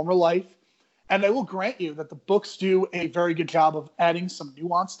his former life. And I will grant you that the books do a very good job of adding some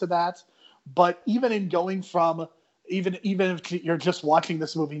nuance to that. But even in going from, even if you're just watching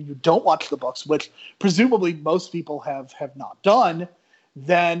this movie and you don't watch the books, which presumably most people have not done,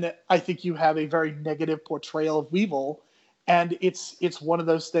 then I think you have a very negative portrayal of Weevil. And it's one of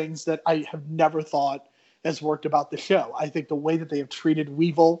those things that I have never thought has worked about the show. I think the way that they have treated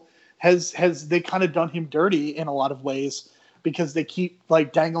Weevil has they kind of done him dirty in a lot of ways, because they keep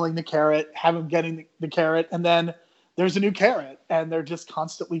like dangling the carrot, have him getting the carrot, and then there's a new carrot, and they're just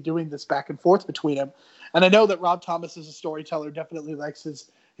constantly doing this back and forth between them. And I know that Rob Thomas, as a storyteller, definitely likes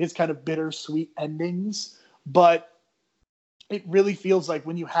his kind of bittersweet endings, but it really feels like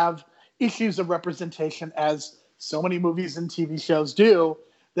when you have issues of representation, as so many movies and TV shows do,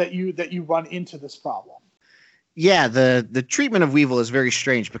 that you run into this problem. Yeah, the treatment of Weevil is very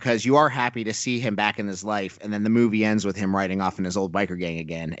strange, because you are happy to see him back in his life, and then the movie ends with him riding off in his old biker gang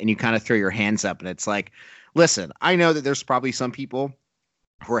again, and you kind of throw your hands up, and it's like, listen, I know that there's probably some people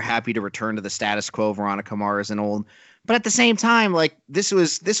who are happy to return to the status quo, Veronica Mars and old, but at the same time, like, this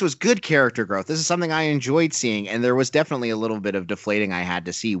was good character growth. This is something I enjoyed seeing, and there was definitely a little bit of deflating I had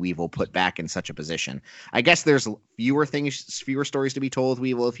to see Weevil put back in such a position. I guess there's fewer stories to be told with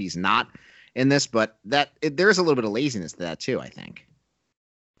Weevil if he's not in this, but there's a little bit of laziness to that too, I think.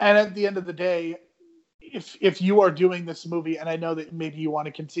 And at the end of the day, if you are doing this movie, and I know that maybe you want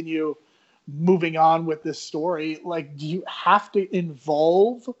to continue moving on with this story, like, do you have to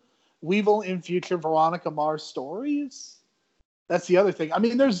involve Weevil in future Veronica Mars stories? That's the other thing. I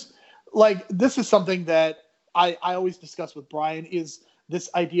mean, there's like, this is something that I always discuss with Brian, is this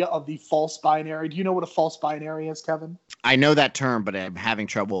idea of the false binary. Do you know what a false binary is, Kevin? I know that term, but I'm having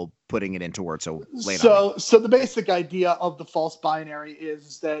trouble putting it into words. So the basic idea of the false binary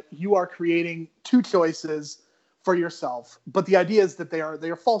is that you are creating two choices for yourself, but the idea is that they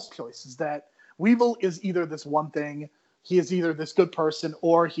are false choices. That Weevil is either this one thing, he is either this good person,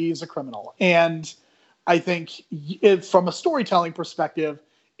 or he's a criminal. And I think from a storytelling perspective,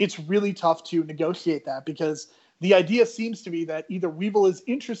 it's really tough to negotiate that, because the idea seems to be that either Weevil is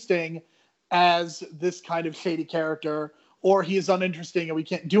interesting as this kind of shady character, or he is uninteresting and we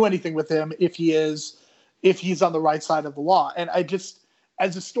can't do anything with him if he's on the right side of the law. And I just,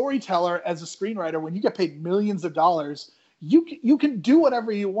 as a storyteller, as a screenwriter, when you get paid millions of dollars, you can do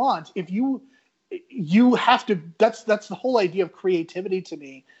whatever you want. If you have to, that's the whole idea of creativity to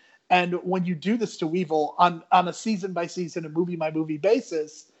me. And when you do this to Weevil on a season by season and movie by movie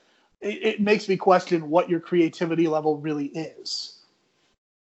basis, it makes me question what your creativity level really is.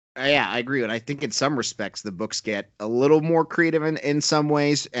 Yeah, I agree. And I think in some respects, the books get a little more creative in some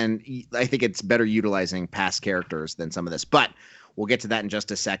ways. And I think it's better utilizing past characters than some of this. But we'll get to that in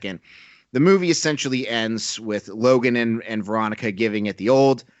just a second. The movie essentially ends with Logan and Veronica giving it the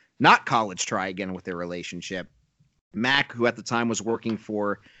old, not college try again with their relationship. Mac, who at the time was working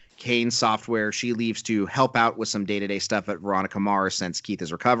for Kane Software, she leaves to help out with some day-to-day stuff at Veronica Mars since Keith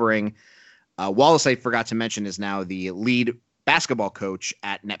is recovering. Wallace, I forgot to mention, is now the lead basketball coach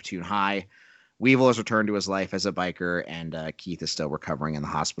at Neptune High. Weevil has returned to his life as a biker, and Keith is still recovering in the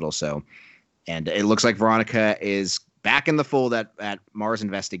hospital. And it looks like Veronica is back in the fold at Mars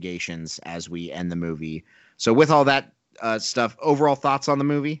Investigations as we end the movie. So with all that stuff, overall thoughts on the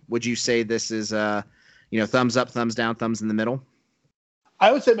movie? Would you say this is thumbs up, thumbs down, thumbs in the middle?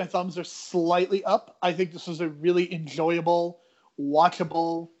 I would say my thumbs are slightly up. I think this was a really enjoyable,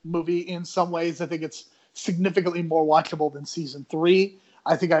 watchable movie in some ways. I think it's significantly more watchable than season 3.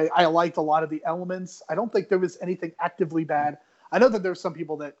 I think I liked a lot of the elements. I don't think there was anything actively bad. I know that there's some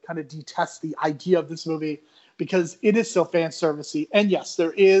people that kind of detest the idea of this movie, because it is so fan servicey. And yes,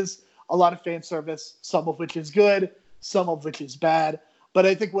 there is a lot of fan service, some of which is good, some of which is bad. But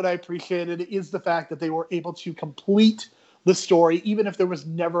I think what I appreciated is the fact that they were able to complete the story, even if there was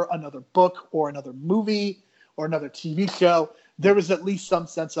never another book or another movie or another TV show. There was at least some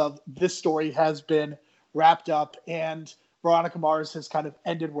sense of this story has been wrapped up and Veronica Mars has kind of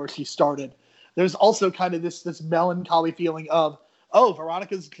ended where she started. There's also kind of this melancholy feeling of, oh,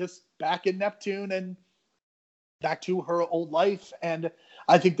 Veronica's just back in Neptune and back to her old life. And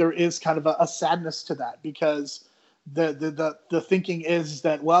I think there is kind of a sadness to that, because the thinking is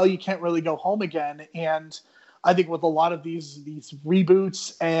that, well, you can't really go home again. And I think with a lot of these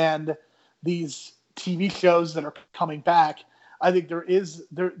reboots and these TV shows that are coming back, I think there is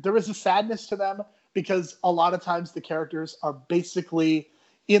a sadness to them, because a lot of times the characters are basically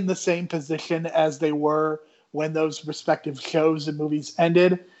in the same position as they were when those respective shows and movies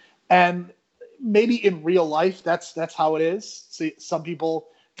ended. And maybe in real life, that's how it is. See, some people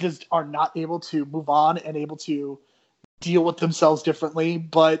just are not able to move on and able to deal with themselves differently.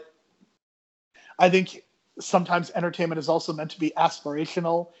 But I think sometimes entertainment is also meant to be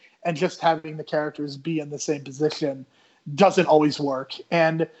aspirational, and just having the characters be in the same position doesn't always work.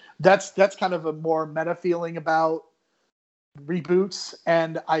 And that's kind of a more meta feeling about reboots,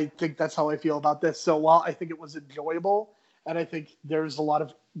 and I think that's how I feel about this. So while I think it was enjoyable, and I think there's a lot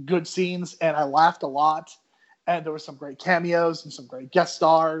of good scenes, and I laughed a lot, and there were some great cameos and some great guest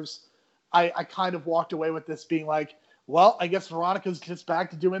stars, I kind of walked away with this being like, well, I guess Veronica's just back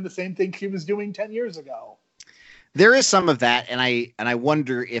to doing the same thing she was doing 10 years ago. There is some of that, and I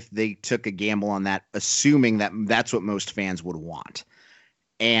wonder if they took a gamble on that, assuming that that's what most fans would want.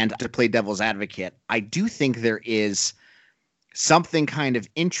 And to play devil's advocate, I do think there is something kind of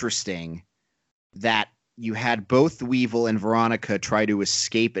interesting that you had both Weevil and Veronica try to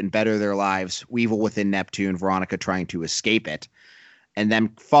escape and better their lives. Weevil within Neptune, Veronica trying to escape it, and then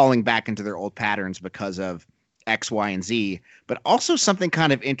falling back into their old patterns because of X, Y, and Z. But also something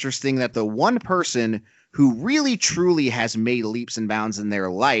kind of interesting that the one person who really truly has made leaps and bounds in their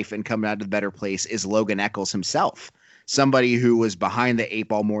life and come out to the better place is Logan Echolls himself. Somebody who was behind the eight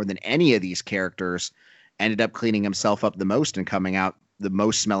ball more than any of these characters, ended up cleaning himself up the most and coming out the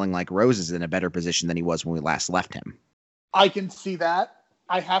most smelling like roses, in a better position than he was when we last left him. I can see that.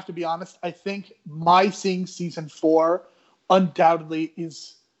 I have to be honest. I think my seeing season 4 undoubtedly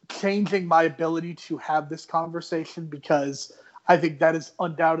is changing my ability to have this conversation, because I think that is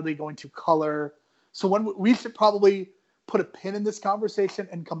undoubtedly going to color. So when we should probably put a pin in this conversation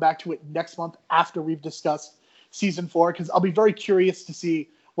and come back to it next month after we've discussed season 4, because I'll be very curious to see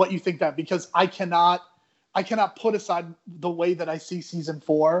what you think that, because I cannot put aside the way that I see season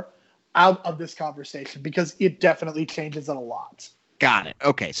 4 out of this conversation, because it definitely changes it a lot. Got it.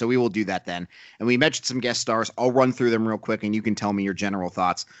 Okay, so we will do that then. And we mentioned some guest stars. I'll run through them real quick, and you can tell me your general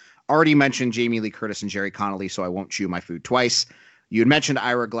thoughts. Already mentioned Jamie Lee Curtis and Jerry Connolly, so I won't chew my food twice. You had mentioned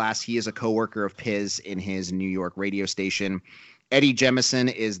Ira Glass. He is a coworker of Piz in his New York radio station. Eddie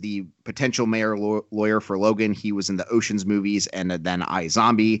Jemison is the potential mayor lawyer for Logan. He was in the Oceans movies and then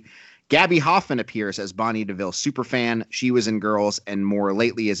iZombie. Gabby Hoffman appears as Bonnie DeVille superfan. She was in Girls and more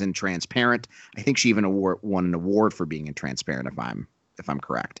lately is in Transparent. I think she even won an award for being in Transparent, if I'm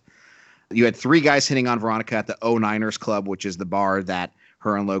correct. You had 3 guys hitting on Veronica at the 09ers Club, which is the bar that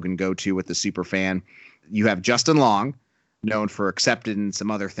her and Logan go to with the superfan. You have Justin Long, known for Accepted and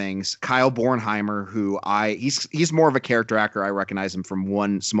some other things. Kyle Bornheimer, who he's more of a character actor. I recognize him from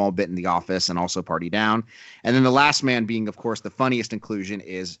one small bit in The Office and also Party Down. And then the last man being, of course, the funniest inclusion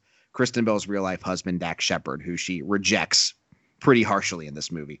is Kristen Bell's real-life husband, Dax Shepard, who she rejects pretty harshly in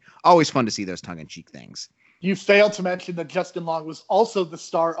this movie. Always fun to see those tongue-in-cheek things. You failed to mention that Justin Long was also the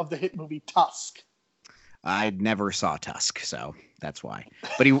star of the hit movie Tusk. I never saw Tusk, so that's why.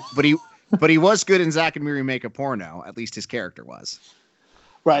 But he was good in Zack and Miri Make a Porno. At least his character was.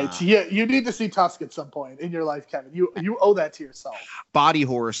 Right. Yeah, you need to see Tusk at some point in your life, Kevin. You owe that to yourself. Body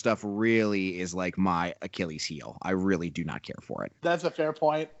horror stuff really is like my Achilles heel. I really do not care for it. That's a fair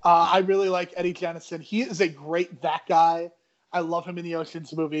point. I really like Eddie Jennison. He is a great that guy. I love him in the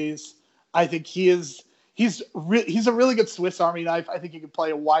Oceans movies. I think he's a really good Swiss Army knife. I think he can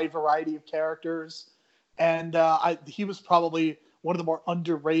play a wide variety of characters. And he was probably one of the more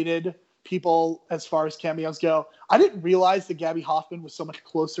underrated people as far as cameos go. I didn't realize that Gabby Hoffman was so much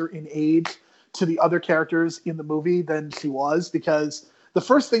closer in age to the other characters in the movie than she was, because the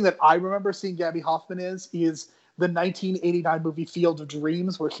first thing that I remember seeing Gabby Hoffman is the 1989 movie Field of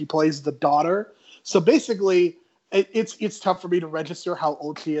Dreams, where she plays the daughter. So basically, it's tough for me to register how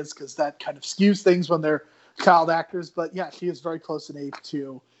old she is, because that kind of skews things when they're child actors. But yeah, she is very close in age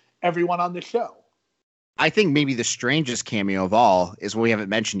to everyone on the show. I think maybe the strangest cameo of all is what we haven't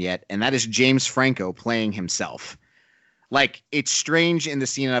mentioned yet, and that is James Franco playing himself. Like, it's strange in the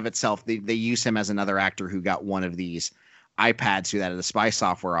scene of itself. They use him as another actor who got one of these iPads that had the spy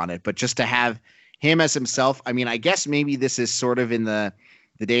software on it. But just to have him as himself, I mean, I guess maybe this is sort of in the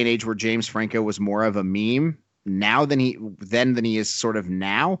day and age where James Franco was more of a meme now than he is sort of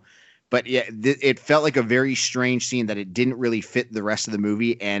now. But yeah, it felt like a very strange scene that it didn't really fit the rest of the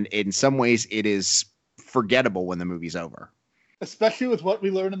movie. And in some ways, it is forgettable when the movie's over. Especially with what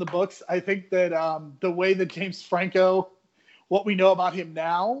we learned in the books, I think that the way that James Franco, what we know about him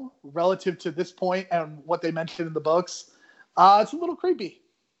now relative to this point and what they mentioned in the books, it's a little creepy.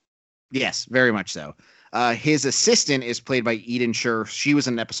 Yes, very much so. His assistant is played by Eden Sher. She was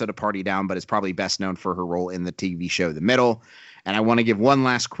in an episode of Party Down, but is probably best known for her role in the TV show The Middle. And I want to give one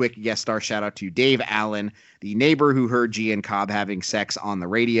last quick guest star shout out to Dave Allen, the neighbor who heard G and Cobb having sex on the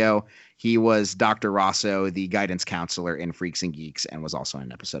radio. He was Dr. Rosso, the guidance counselor in Freaks and Geeks, and was also in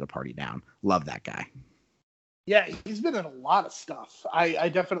an episode of Party Down. Love that guy. Yeah, he's been in a lot of stuff. I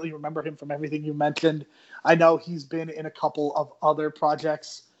definitely remember him from everything you mentioned. I know he's been in a couple of other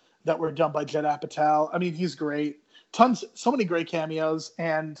projects that were done by Judd Apatow. I mean, he's great. So many great cameos.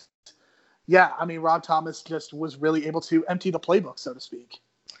 And yeah, I mean, Rob Thomas just was really able to empty the playbook, so to speak.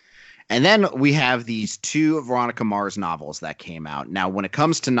 And then we have these two Veronica Mars novels that came out. Now, when it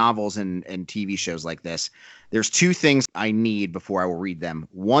comes to novels and TV shows like this, there's two things I need before I will read them.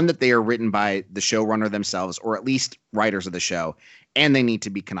 One, that they are written by the showrunner themselves, or at least writers of the show, and they need to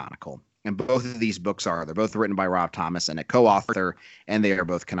be canonical. And both of these books are. They're both written by Rob Thomas and a co-author, and they are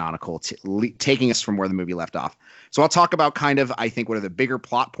both canonical, taking us from where the movie left off. So I'll talk about kind of, I think, what are the bigger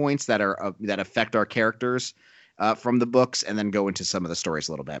plot points that are that affect our characters from the books, and then go into some of the stories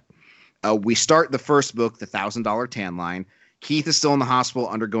a little bit. We start the first book, The $1,000 Tan Line. Keith is still in the hospital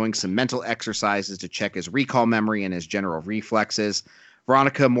undergoing some mental exercises to check his recall memory and his general reflexes.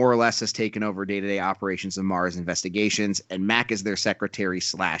 Veronica more or less has taken over day-to-day operations of Mars investigations, and Mac is their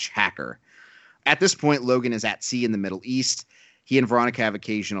secretary/hacker. At this point, Logan is at sea in the Middle East. He and Veronica have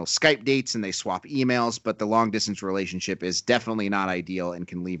occasional Skype dates and they swap emails, but the long-distance relationship is definitely not ideal and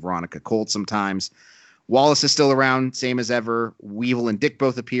can leave Veronica cold sometimes. Wallace is still around, same as ever. Weevil and Dick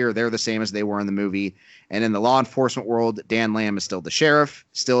both appear. They're the same as they were in the movie. And in the law enforcement world, Dan Lamb is still the sheriff,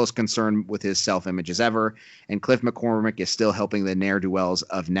 still as concerned with his self-image as ever. And Cliff McCormick is still helping the ne'er-do-wells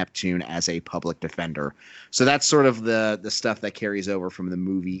of Neptune as a public defender. So that's sort of the stuff that carries over from the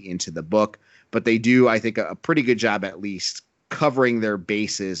movie into the book. But they do, I think, a pretty good job at least covering their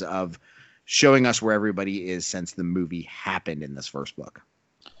bases of showing us where everybody is since the movie happened in this first book.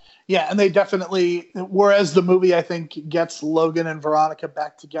 Yeah, and they definitely, whereas the movie, I think, gets Logan and Veronica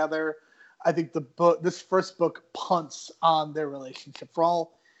back together, I think this first book punts on their relationship. For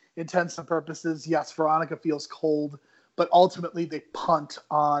all intents and purposes, yes, Veronica feels cold, but ultimately they punt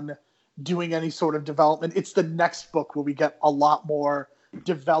on doing any sort of development. It's the next book where we get a lot more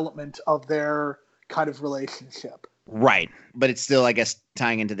development of their kind of relationship. Right, but it's still, I guess,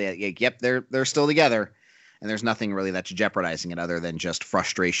 tying into yep, they're still together. And there's nothing really that's jeopardizing it other than just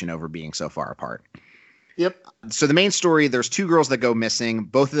frustration over being so far apart. Yep. So the main story, there's two girls that go missing.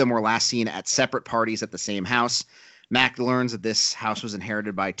 Both of them were last seen at separate parties at the same house. Mac learns that this house was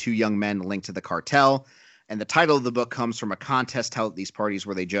inherited by two young men linked to the cartel. And the title of the book comes from a contest held at these parties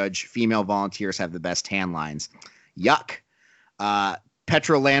where they judge female volunteers have the best tan lines. Yuck.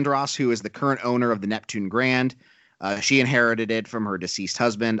 Petra Landros, who is the current owner of the Neptune Grand, she inherited it from her deceased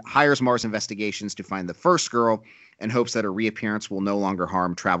husband, hires Mars Investigations to find the first girl, and hopes that her reappearance will no longer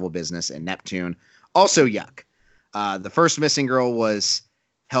harm travel business in Neptune. Also yuck. The first missing girl was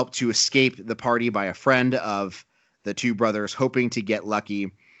helped to escape the party by a friend of the two brothers, hoping to get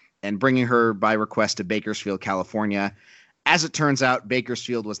lucky, and bringing her by request to Bakersfield, California. As it turns out,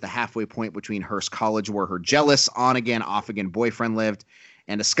 Bakersfield was the halfway point between Hearst College, where her jealous, on-again, off-again boyfriend lived,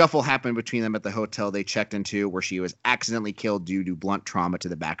 and a scuffle happened between them at the hotel they checked into, where she was accidentally killed due to blunt trauma to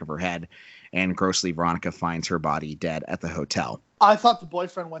the back of her head, and grossly, Veronica finds her body dead at the hotel. I thought the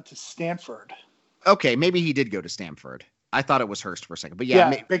boyfriend went to Stanford. Okay, maybe he did go to Stanford. I thought it was Hearst for a second, but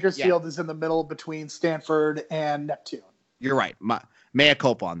yeah. Bakersfield is in the middle between Stanford and Neptune. You're right. Mea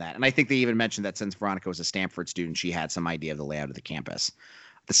culpa on that. And I think they even mentioned that since Veronica was a Stanford student, she had some idea of the layout of the campus.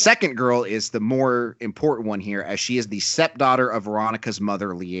 The second girl is the more important one here, as she is the stepdaughter of Veronica's mother,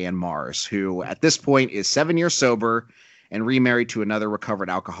 Leanne Mars, who at this point is 7 years sober and remarried to another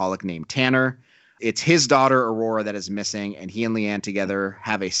recovered alcoholic named Tanner. It's his daughter, Aurora, that is missing, and he and Leanne together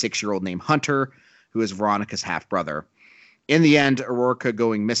have a 6-year-old named Hunter, who is Veronica's half-brother. In the end, Aurora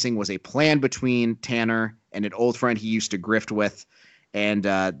going missing was a plan between Tanner and an old friend he used to grift with, And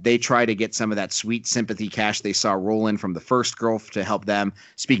they try to get some of that sweet sympathy cash they saw roll in from the first girl to help them.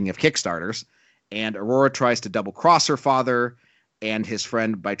 Speaking of Kickstarters. And Aurora tries to double cross her father and his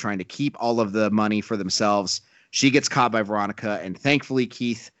friend by trying to keep all of the money for themselves. She gets caught by Veronica, and thankfully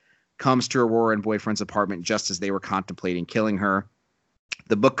Keith comes to Aurora and boyfriend's apartment just as they were contemplating killing her.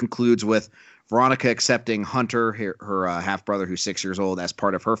 The book concludes with Veronica accepting Hunter, her half-brother who's 6 years old, as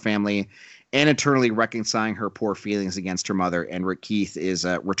part of her family, and internally reconciling her poor feelings against her mother. And Rick Keith is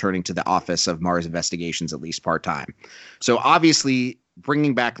returning to the office of Mars Investigations, at least part-time. So obviously,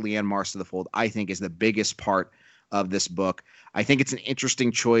 bringing back Leanne Mars to the fold, I think, is the biggest part of this book. I think it's an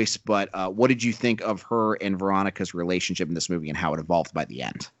interesting choice, but what did you think of her and Veronica's relationship in this movie and how it evolved by the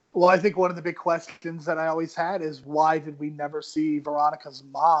end? Well, I think one of the big questions that I always had is why did we never see Veronica's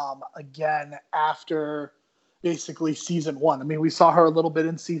mom again after basically season 1? I mean, we saw her a little bit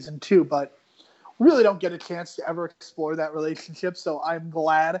in season 2, but really don't get a chance to ever explore that relationship. So I'm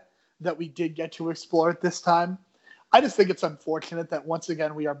glad that we did get to explore it this time. I just think it's unfortunate that once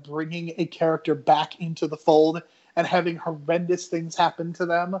again we are bringing a character back into the fold and having horrendous things happen to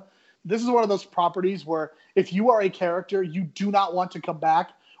them. This is one of those properties where if you are a character, you do not want to come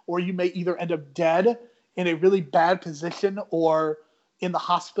back, or you may either end up dead in a really bad position or in the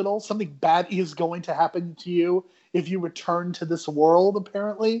hospital. Something bad is going to happen to you if you return to this world,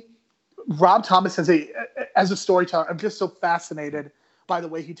 apparently. Rob Thomas as a storyteller, I'm just so fascinated by the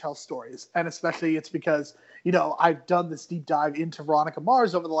way he tells stories. And especially it's because, I've done this deep dive into Veronica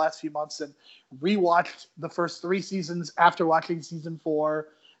Mars over the last few months and rewatched the first 3 seasons after watching season 4.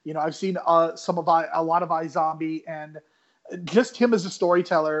 I've seen a lot of iZombie, and just him as a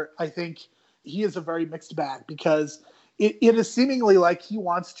storyteller, I think he is a very mixed bag because it is seemingly like he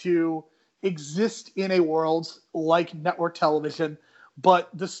wants to exist in a world like network television, but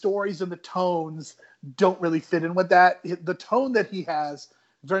the stories and the tones don't really fit in with that. The tone that he has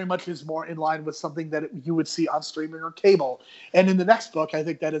very much is more in line with something that you would see on streaming or cable. And in the next book, I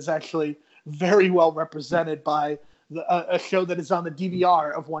think that is actually very well represented by a show that is on the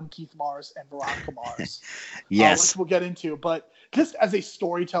DVR of one Keith Mars and Veronica Mars. Yes. Which we'll get into. But just as a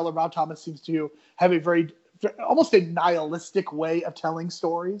storyteller, Rob Thomas seems to have a almost a nihilistic way of telling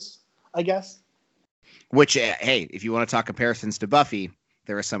stories, I guess. Which, hey, if you want to talk comparisons to Buffy,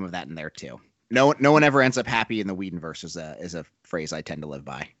 there is some of that in there too. No one ever ends up happy in the Whedonverse is a phrase I tend to live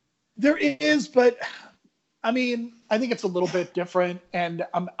by. There is, but I mean, I think it's a little bit different, and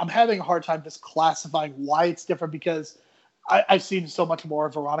I'm having a hard time just classifying why it's different because I've seen so much more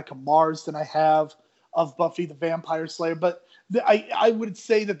of Veronica Mars than I have of Buffy the Vampire Slayer. But I would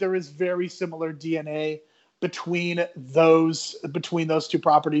say that there is very similar DNA between those two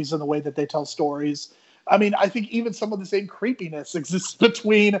properties and the way that they tell stories. I mean, I think even some of the same creepiness exists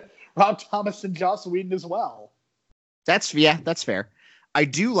between Rob Thomas and Joss Whedon as well. That's fair. I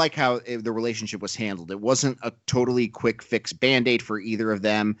do like how the relationship was handled. It wasn't a totally quick fix Band-Aid for either of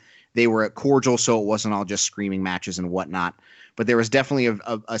them. They were cordial, so it wasn't all just screaming matches and whatnot. But there was definitely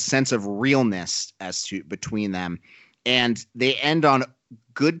a sense of realness between them. And they end on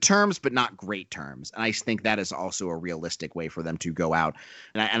good terms, but not great terms. And I think that is also a realistic way for them to go out.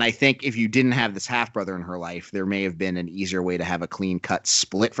 And I think if you didn't have this half-brother in her life, there may have been an easier way to have a clean-cut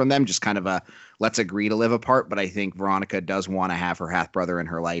split from them, just kind of a let's agree to live apart. But I think Veronica does want to have her half-brother in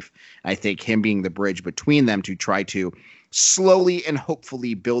her life. I think him being the bridge between them to try to slowly and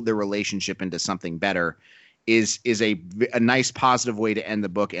hopefully build their relationship into something better is a nice positive way to end the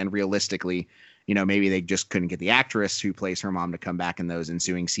book. And realistically, maybe they just couldn't get the actress who plays her mom to come back in those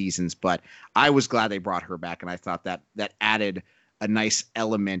ensuing seasons. But I was glad they brought her back, and I thought that added a nice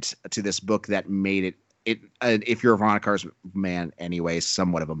element to this book that made it if you're a Veronica Mars man anyways,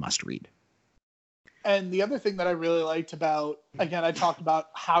 somewhat of a must-read. And the other thing that I really liked about, again, I talked about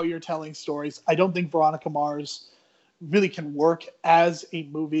how you're telling stories. I don't think Veronica Mars really can work as a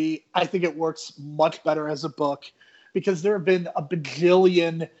movie. I think it works much better as a book because there have been a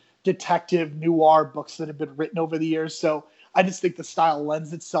bajillion detective noir books that have been written over the years. So I just think the style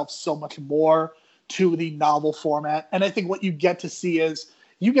lends itself so much more to the novel format. And I think what you get to see is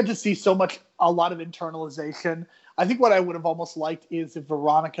a lot of internalization. I think what I would have almost liked is if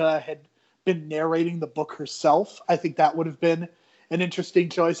Veronica had been narrating the book herself. I think that would have been an interesting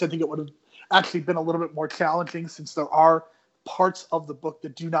choice. I think it would have actually been a little bit more challenging since there are parts of the book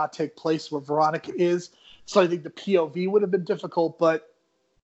that do not take place where Veronica is. So I think the POV would have been difficult, but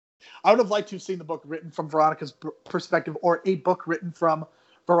I would have liked to have seen the book written from Veronica's perspective or a book written from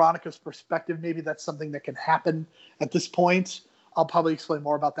Veronica's perspective. Maybe that's something that can happen at this point. I'll probably explain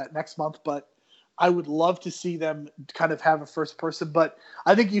more about that next month, but I would love to see them kind of have a first person, but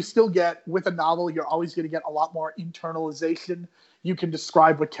I think you still get, with a novel, you're always going to get a lot more internalization. You can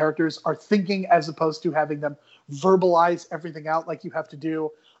describe what characters are thinking as opposed to having them verbalize everything out like you have to do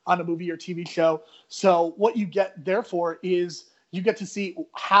on a movie or TV show. So what you get, therefore, is you get to see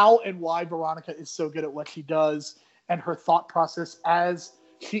how and why Veronica is so good at what she does and her thought process as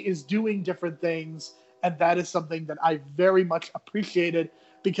she is doing different things. And that is something that I very much appreciated,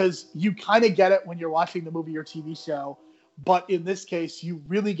 because you kind of get it when you're watching the movie or TV show. But in this case, you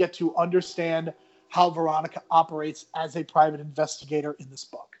really get to understand how Veronica operates as a private investigator in this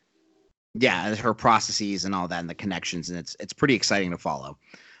book. Yeah, her processes and all that and the connections, and it's pretty exciting to follow.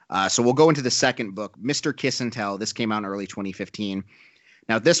 So we'll go into the second book, Mr. Kiss and Tell. This came out in early 2015.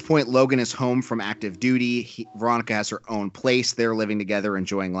 Now, at this point, Logan is home from active duty. Veronica has her own place. They're living together,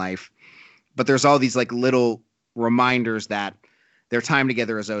 enjoying life. But there's all these like little reminders that their time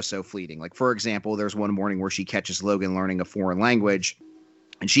together is oh so fleeting. Like, for example, there's one morning where she catches Logan learning a foreign language,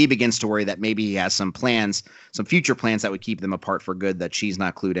 and she begins to worry that maybe he has some plans, some future plans that would keep them apart for good that she's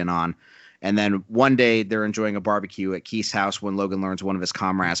not clued in on. And then one day they're enjoying a barbecue at Keith's house when Logan learns one of his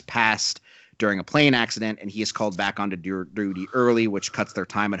comrades passed during a plane accident, and he is called back onto duty early, which cuts their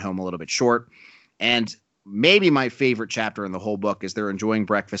time at home a little bit short. And maybe my favorite chapter in the whole book is they're enjoying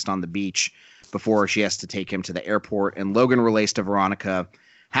breakfast on the beach before she has to take him to the airport. And Logan relates to Veronica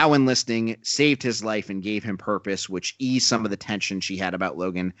how enlisting saved his life and gave him purpose, which eased some of the tension she had about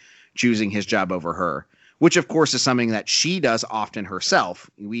Logan choosing his job over her, which of course is something that she does often herself.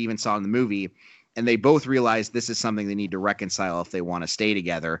 We even saw in the movie, and they both realize this is something they need to reconcile if they want to stay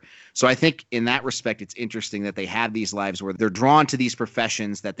together. So I think in that respect, it's interesting that they have these lives where they're drawn to these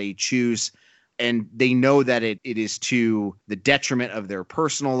professions that they choose, and they know that it is to the detriment of their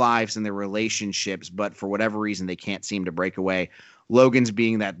personal lives and their relationships, but for whatever reason, they can't seem to break away. Logan's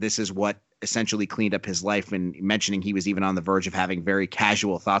being that this is what essentially cleaned up his life, and mentioning he was even on the verge of having very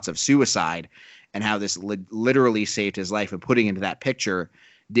casual thoughts of suicide, and how this literally saved his life, and putting into that picture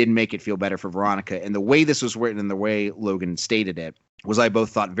didn't make it feel better for Veronica. And the way this was written and the way Logan stated it was, I both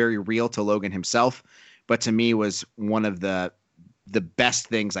thought, very real to Logan himself, but to me was one of the best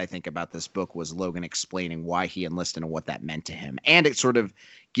things I think about this book was Logan explaining why he enlisted and what that meant to him. And it sort of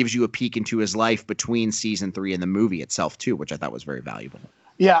gives you a peek into his life between season 3 and the movie itself too, which I thought was very valuable.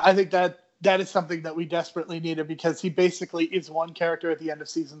 Yeah, I think that is something that we desperately needed, because he basically is one character at the end of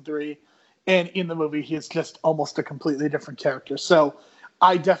season 3, and in the movie he is just almost a completely different character. So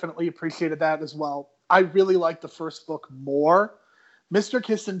I definitely appreciated that as well. I really liked the first book more. Mr.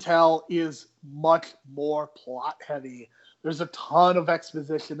 Kiss and Tell is much more plot heavy. There's a ton of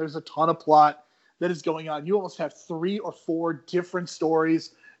exposition. There's a ton of plot that is going on. You almost have 3 or 4 different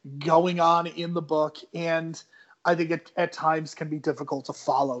stories going on in the book, and I think it at times can be difficult to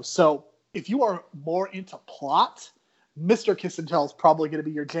follow. So if you are more into plot, Mr. Kiss and Tell is probably going to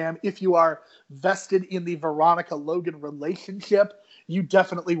be your jam. If you are vested in the Veronica-Logan relationship, you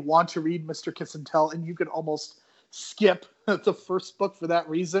definitely want to read Mr. Kiss and Tell, and you can almost skip the first book for that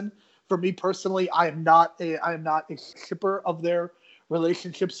reason. For me personally, I am not a shipper of their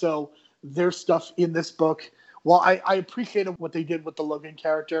relationship, so their stuff in this book, while I appreciated what they did with the Logan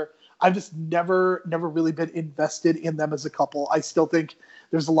character, I've just never really been invested in them as a couple. I still think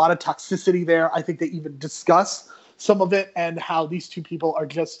there's a lot of toxicity there. I think they even discuss some of it and how these two people are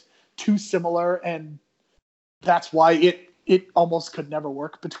just too similar, and that's why it almost could never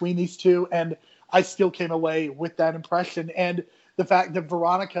work between these two. And I still came away with that impression. And the fact that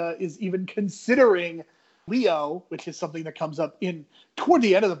Veronica is even considering Leo, which is something that comes up toward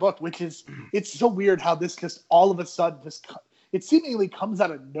the end of the book, which is, it's so weird how this just all of a sudden, it seemingly comes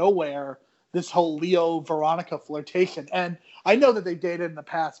out of nowhere, this whole Leo-Veronica flirtation. And I know that they dated in the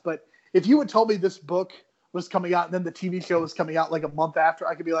past, but if you had told me this book was coming out and then the TV show was coming out like a month after,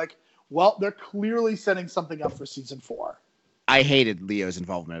 I could be like, well, they're clearly setting something up for season 4. I hated Leo's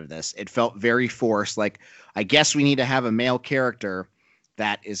involvement of this. It felt very forced. Like, I guess we need to have a male character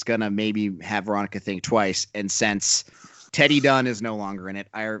that is going to maybe have Veronica think twice. And since Teddy Dunn is no longer in it,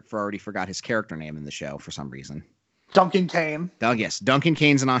 I already forgot his character name in the show for some reason. Duncan Kane. Yes, Duncan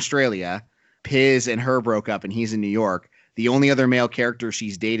Kane's in Australia. Piz and her broke up, and he's in New York. The only other male character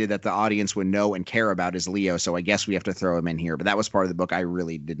she's dated that the audience would know and care about is Leo, so I guess we have to throw him in here. But that was part of the book I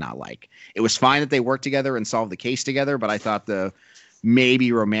really did not like. It was fine that they worked together and solved the case together, but I thought the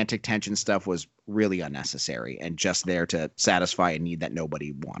maybe romantic tension stuff was really unnecessary and just there to satisfy a need that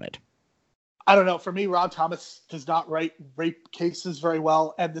nobody wanted. I don't know. For me, Rob Thomas does not write rape cases very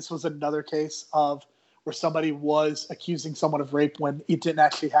well, and this was another case of where somebody was accusing someone of rape when it didn't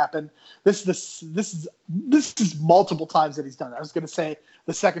actually happen. This is multiple times that he's done it. I was going to say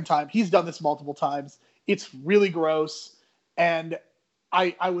the second time. He's done this multiple times. It's really gross, and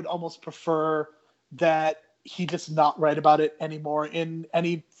I would almost prefer that he just not write about it anymore in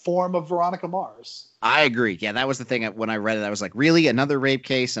any form of Veronica Mars. I agree. Yeah, that was the thing. When I read it, I was like, really? Another rape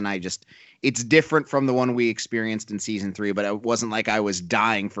case? And it's different from the one we experienced in season 3, but it wasn't like I was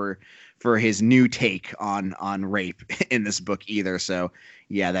dying for his new take on rape in this book either. So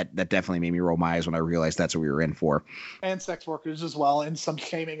yeah, that definitely made me roll my eyes when I realized that's what we were in for. And sex workers as well, and some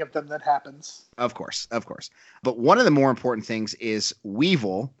shaming of them that happens. Of course. But one of the more important things is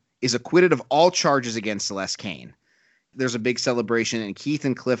Weevil is acquitted of all charges against Celeste Kane. There's a big celebration, and Keith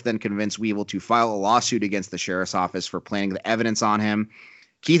and Cliff then convince Weevil to file a lawsuit against the sheriff's office for planting the evidence on him.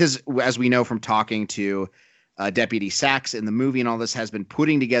 Keith is, as we know from talking to Deputy Sachs in the movie and all this, has been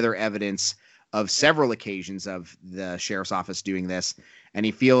putting together evidence of several occasions of the sheriff's office doing this, and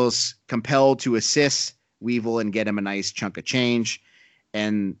he feels compelled to assist Weevil and get him a nice chunk of change.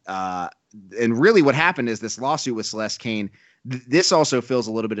 And really what happened is this lawsuit with Celeste Kane, this also fills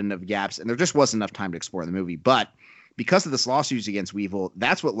a little bit of gaps, and there just wasn't enough time to explore the movie. But because of this lawsuit against Weevil,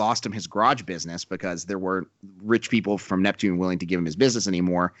 that's what lost him his garage business, because there weren't rich people from Neptune willing to give him his business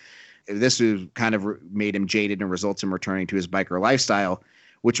anymore. This kind of made him jaded and results in returning to his biker lifestyle,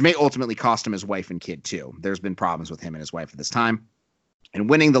 which may ultimately cost him his wife and kid too. There's been problems with him and his wife at this time.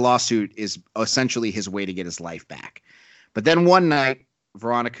 And winning the lawsuit is essentially his way to get his life back. But then one night,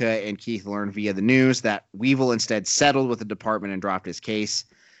 Veronica and Keith learn via the news that Weevil instead settled with the department and dropped his case.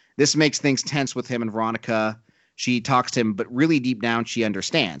 This makes things tense with him and Veronica. She talks to him, but really deep down she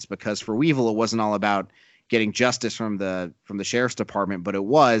understands, because for Weevil it wasn't all about getting justice from the sheriff's department, but it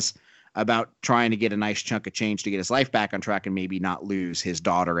was about trying to get a nice chunk of change to get his life back on track and maybe not lose his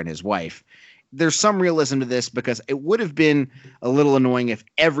daughter and his wife. There's some realism to this, because it would have been a little annoying if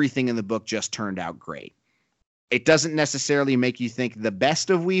everything in the book just turned out great. It doesn't necessarily make you think the best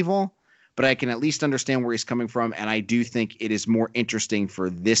of Weevil, but I can at least understand where he's coming from, and I do think it is more interesting for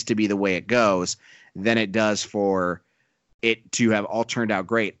this to be the way it goes than it does for it to have all turned out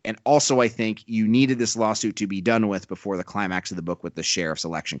great. And also, I think you needed this lawsuit to be done with before the climax of the book with the sheriff's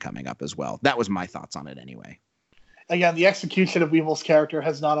election coming up as well. That was my thoughts on it anyway. Again, the execution of Weevil's character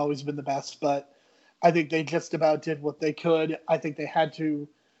has not always been the best, but I think they just about did what they could. I think they had to.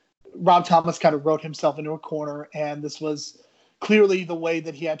 Rob Thomas kind of wrote himself into a corner, and this was clearly the way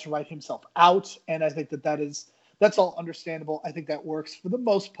that he had to write himself out. And I think that's all understandable. I think that works for the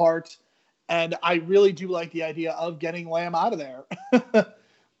most part. And I really do like the idea of getting Lamb out of there.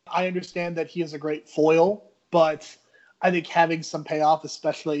 I understand that he is a great foil, but I think having some payoff,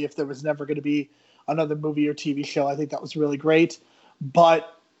 especially if there was never going to be another movie or TV show, I think that was really great.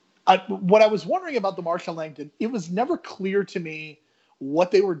 But what I was wondering about the Marsha Langdon, it was never clear to me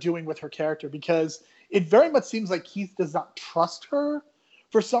what they were doing with her character, because it very much seems like Keith does not trust her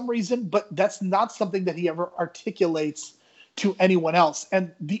for some reason, but that's not something that he ever articulates to anyone else.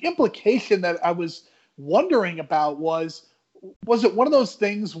 And the implication that I was wondering about was it one of those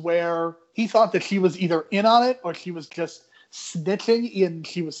things where he thought that she was either in on it or she was just snitching and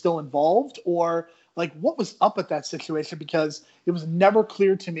she was still involved, or like what was up at that situation? Because it was never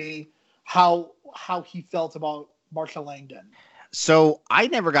clear to me how he felt about Marsha Langdon. So I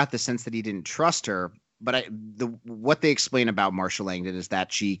never got the sense that he didn't trust her, but what they explain about Marsha Langdon is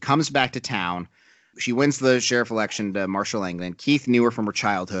that she comes back to town. She wins the sheriff election to Marsha Langdon. Keith knew her from her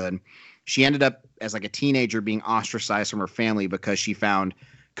childhood. She ended up as like a teenager being ostracized from her family because she found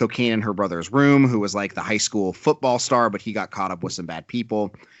cocaine in her brother's room, who was like the high school football star, but he got caught up with some bad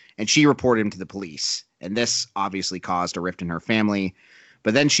people, and she reported him to the police. And this obviously caused a rift in her family.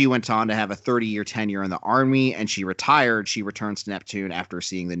 But then she went on to have a 30-year tenure in the Army, and she retired. She returns to Neptune after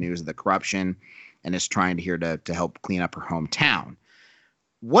seeing the news of the corruption and is trying to help clean up her hometown.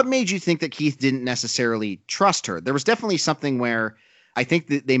 What made you think that Keith didn't necessarily trust her? There was definitely something where I think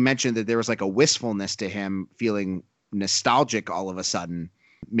that they mentioned that there was like a wistfulness to him, feeling nostalgic all of a sudden,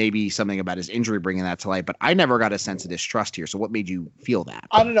 maybe something about his injury bringing that to light, but I never got a sense of distrust here. So what made you feel that?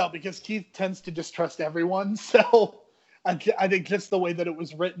 I don't know, because Keith tends to distrust everyone, so I think just the way that it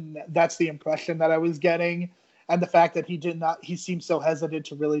was written, that's the impression that I was getting. And the fact that he seemed so hesitant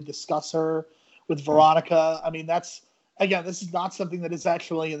to really discuss her with Veronica. I mean, this is not something that is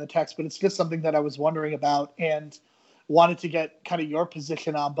actually in the text, but it's just something that I was wondering about and wanted to get kind of your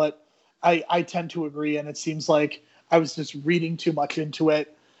position on. But I tend to agree. And it seems like I was just reading too much into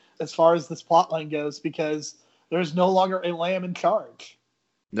it as far as this plotline goes, because there's no longer a Lamb in charge.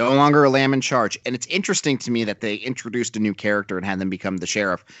 No longer a lamb in charge. And it's interesting to me that they introduced a new character and had them become the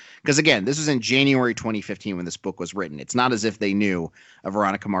sheriff. Because again, this was in January 2015 when this book was written. It's not as if they knew a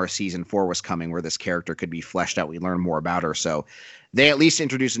Veronica Mars season 4 was coming where this character could be fleshed out. We learn more about her. So they at least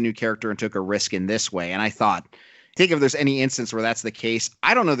introduced a new character and took a risk in this way. And I think if there's any instance where that's the case,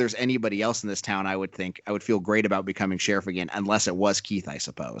 I don't know there's anybody else in this town I would feel great about becoming sheriff again, unless it was Keith, I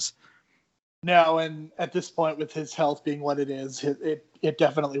suppose. No, and at this point, with his health being what it is, it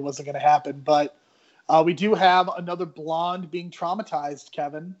definitely wasn't going to happen. But we do have another blonde being traumatized,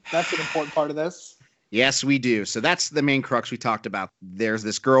 Kevin. That's an important part of this. Yes, we do. So that's the main crux we talked about. There's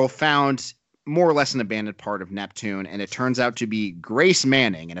this girl found more or less an abandoned part of Neptune, and it turns out to be Grace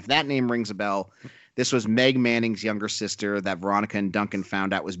Manning. And if that name rings a bell, this was Meg Manning's younger sister that Veronica and Duncan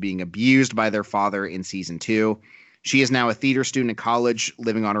found out was being abused by their father in season 2. She is now a theater student in college,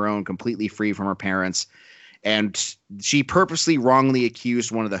 living on her own, completely free from her parents. And she purposely wrongly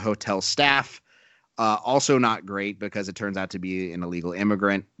accused one of the hotel staff. Also not great because it turns out to be an illegal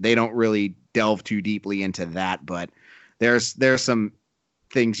immigrant. They don't really delve too deeply into that, but there's some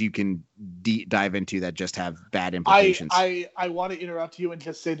things you can dive into that just have bad implications. I want to interrupt you and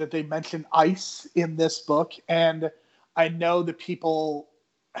just say that they mention ICE in this book. And I know that people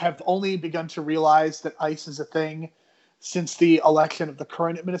have only begun to realize that ICE is a thing since the election of the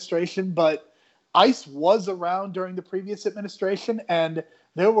current administration, but ICE was around during the previous administration, and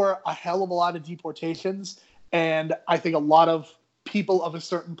there were a hell of a lot of deportations, and I think a lot of people of a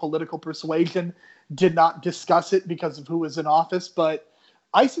certain political persuasion did not discuss it because of who was in office, but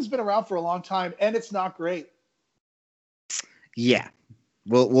ICE has been around for a long time, and it's not great. Yeah.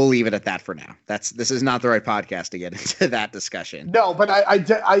 We'll leave it at that for now. This is not the right podcast to get into that discussion. No, but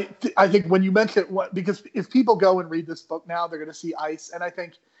I think when you mention what, because if people go and read this book now, they're going to see ICE, and I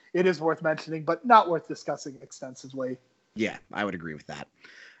think it is worth mentioning, but not worth discussing extensively. Yeah, I would agree with that.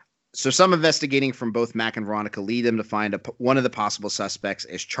 So some investigating from both Mac and Veronica lead them to find one of the possible suspects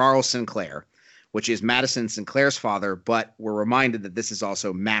is Charles Sinclair, which is Madison Sinclair's father, but we're reminded that this is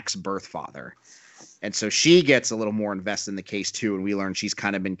also Mac's birth father. And so she gets a little more invested in the case, too, and we learn she's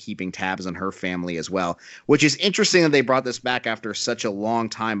kind of been keeping tabs on her family as well, which is interesting that they brought this back after such a long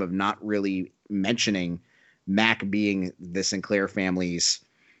time of not really mentioning Mac being the Sinclair family's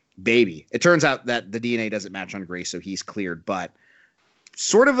baby. It turns out that the DNA doesn't match on Grace, so he's cleared, but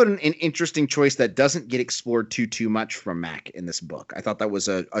sort of an interesting choice that doesn't get explored too much from Mac in this book. I thought that was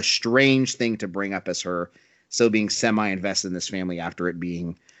a strange thing to bring up as her still being semi-invested in this family after it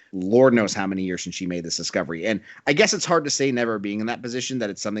being Lord knows how many years since she made this discovery. And I guess it's hard to say, never being in that position, that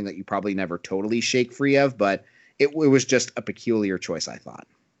it's something that you probably never totally shake free of, but it was just a peculiar choice, I thought.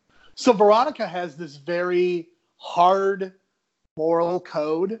 So Veronica has this very hard moral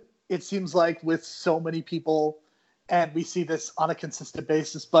code, it seems like, with so many people, and we see this on a consistent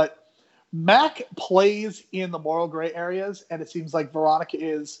basis, but Mac plays in the moral gray areas, and it seems like Veronica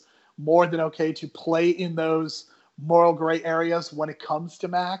is more than okay to play in those moral gray areas when it comes to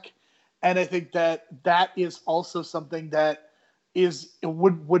Mac. And I think that is also something that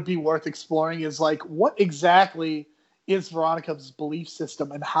would be worth exploring, is like, what exactly is Veronica's belief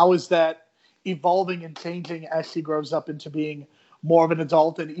system, and how is that evolving and changing as she grows up into being more of an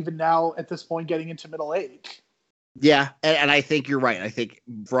adult, and even now at this point getting into middle age. Yeah, and I think you're right. I think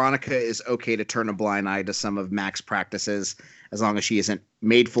Veronica is okay to turn a blind eye to some of Mac's practices as long as she isn't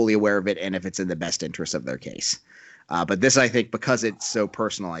made fully aware of it and if it's in the best interest of their case. But this, I think, because it's so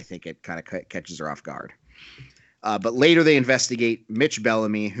personal, I think it kind of catches her off guard. But later they investigate Mitch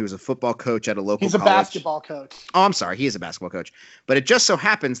Bellamy, who's a football coach at a local college. He's a basketball coach. Oh, I'm sorry. He is a basketball coach. But it just so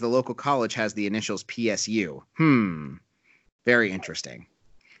happens the local college has the initials PSU. Very interesting.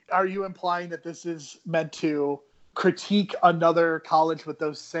 Are you implying that this is meant to critique another college with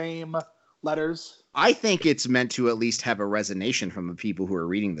those same letters? I think it's meant to at least have a resonation from the people who are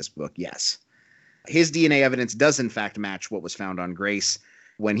reading this book, yes. His DNA evidence does, in fact, match what was found on Grace.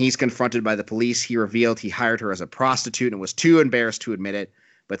 When he's confronted by the police, he revealed he hired her as a prostitute and was too embarrassed to admit it,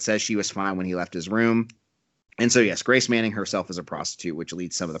 but says she was fine when he left his room. And so, yes, Grace Manning herself is a prostitute, which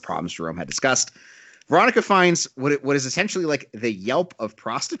leads to some of the problems Jerome had discussed. Veronica finds what is essentially like the Yelp of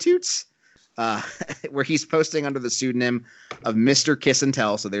prostitutes, where he's posting under the pseudonym of Mr. Kiss and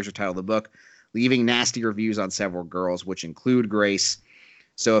Tell, so there's your title of the book, leaving nasty reviews on several girls, which include Grace.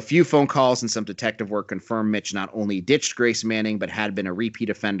 So a few phone calls and some detective work confirm Mitch not only ditched Grace Manning, but had been a repeat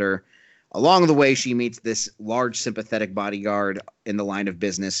offender. Along the way, she meets this large, sympathetic bodyguard in the line of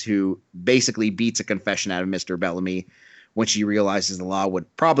business who basically beats a confession out of Mr. Bellamy when she realizes the law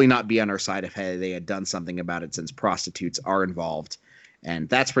would probably not be on her side if they had done something about it, since prostitutes are involved. And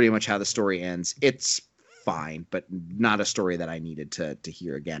that's pretty much how the story ends. It's fine, but not a story that I needed to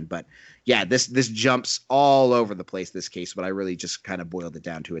hear again. But yeah, this jumps all over the place, this case, but I really just kind of boiled it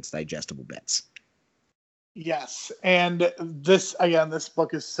down to its digestible bits. Yes, and this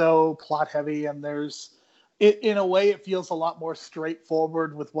book is so plot heavy, and in a way it feels a lot more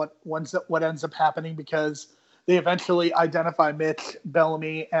straightforward with what ends up happening, because they eventually identify Mitch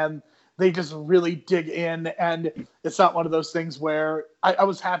Bellamy and they just really dig in, and it's not one of those things where I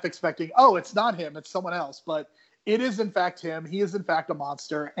was half expecting, oh, it's not him, it's someone else, but it is in fact him. He is in fact a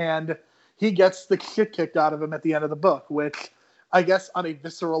monster, and he gets the shit kicked out of him at the end of the book, which I guess on a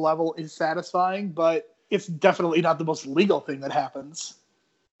visceral level is satisfying, but it's definitely not the most legal thing that happens.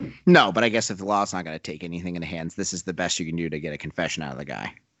 No, but I guess if the law's not going to take anything in the hands, this is the best you can do to get a confession out of the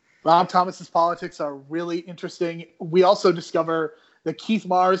guy. Rob Thomas's politics are really interesting. We also discover that Keith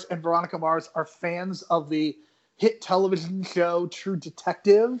Mars and Veronica Mars are fans of the hit television show True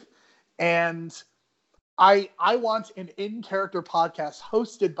Detective. And I want an in-character podcast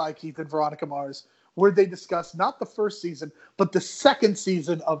hosted by Keith and Veronica Mars where they discuss not the first season, but the second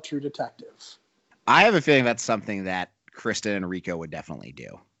season of True Detective. I have a feeling that's something that Kristen and Rico would definitely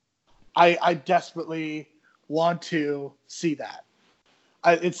do. I desperately want to see that.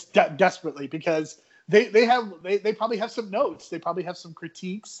 It's desperately, because they probably have some notes. They probably have some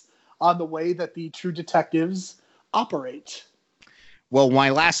critiques on the way that the True Detectives operate. Well, my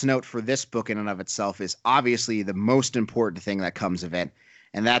last note for this book in and of itself is obviously the most important thing that comes of it,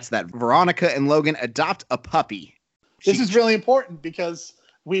 and that's that Veronica and Logan adopt a puppy. This is really important because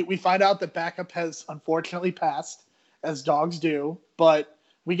we find out that Backup has unfortunately passed, as dogs do, but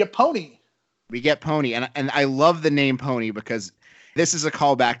we get Pony. We get Pony, and I love the name Pony because this is a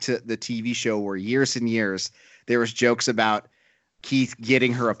callback to the TV show where years and years there was jokes about Keith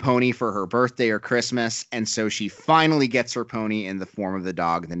getting her a pony for her birthday or Christmas, and so she finally gets her pony in the form of the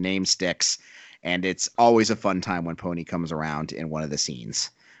dog. The name sticks, and it's always a fun time when Pony comes around in one of the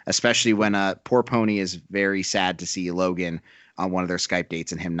scenes, especially when poor Pony is very sad to see Logan on one of their Skype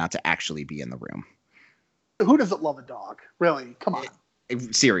dates and him not to actually be in the room. Who doesn't love a dog? Really? Come on.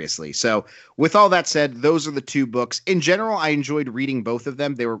 Seriously. So with all that said, those are the two books. In general, I enjoyed reading both of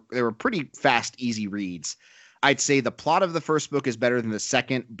them. They were pretty fast, easy reads. I'd say the plot of the first book is better than the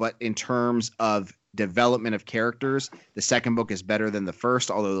second, but in terms of development of characters, the second book is better than the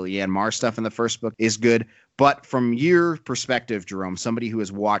first, although the Leanne Mars stuff in the first book is good. But from your perspective, Jerome, somebody who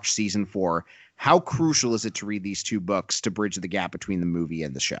has watched season 4, how crucial is it to read these two books to bridge the gap between the movie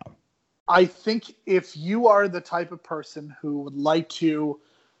and the show? I think if you are the type of person who would like to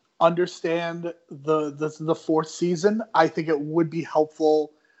understand the fourth season, I think it would be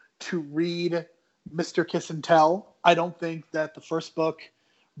helpful to read Mr. Kiss and Tell. I don't think that the first book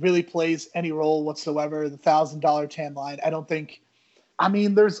really plays any role whatsoever. The $1,000 tan line,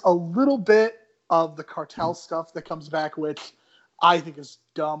 there's a little bit of the cartel stuff that comes back, which I think is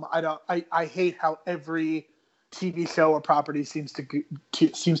dumb. I hate how every TV show or property seems to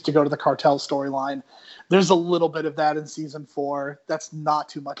go to the cartel storyline. There's a little bit of that in season 4. That's not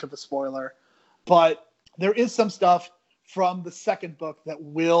too much of a spoiler, but there is some stuff from the second book that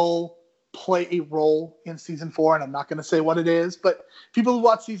will play a role in season 4, and I'm not going to say what it is, but people who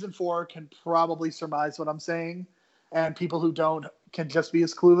watch season 4 can probably surmise what I'm saying, and people who don't can just be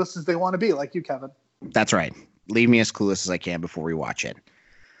as clueless as they want to be, like you, Kevin. That's right. Leave me as clueless as I can before we watch it.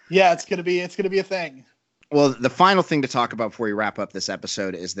 Yeah, it's gonna be a thing. Well, the final thing to talk about before we wrap up this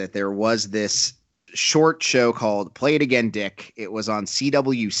episode is that there was this short show called Play It Again, Dick. It was on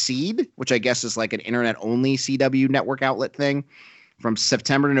CW Seed, which I guess is like an internet-only CW network outlet thing, from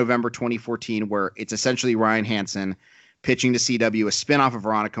September to November 2014, where it's essentially Ryan Hansen pitching to CW a spinoff of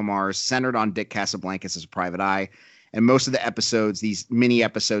Veronica Mars centered on Dick Casablancas as a private eye. And most of the episodes, these mini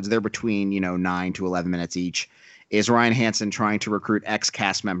episodes, they're between, 9 to 11 minutes each, is Ryan Hansen trying to recruit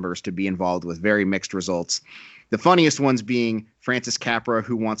ex-cast members to be involved with very mixed results. The funniest ones being Francis Capra,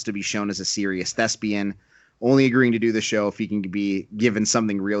 who wants to be shown as a serious thespian, only agreeing to do the show if he can be given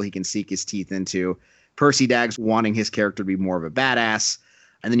something real he can sink his teeth into. Percy Daggs wanting his character to be more of a badass.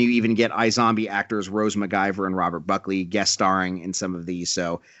 And then you even get iZombie actors Rose McIver and Robert Buckley guest starring in some of these.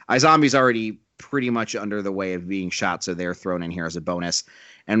 So iZombie's already pretty much under the way of being shot, so they're thrown in here as a bonus.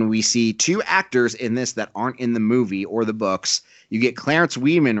 And we see two actors in this that aren't in the movie or the books. You get Clarence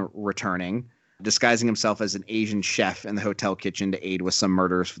Weeman returning, disguising himself as an Asian chef in the hotel kitchen to aid with some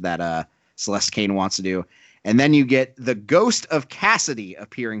murders that Celeste Kane wants to do. And then you get the ghost of Cassidy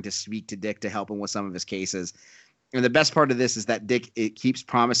appearing to speak to Dick to help him with some of his cases. And the best part of this is that Dick keeps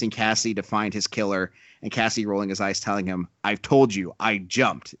promising Cassidy to find his killer, and Cassidy rolling his eyes telling him, "I've told you, I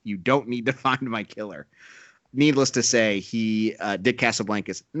jumped. You don't need to find my killer." Needless to say, Dick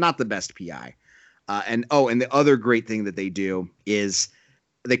Casablancas, not the best PI. And the other great thing that they do is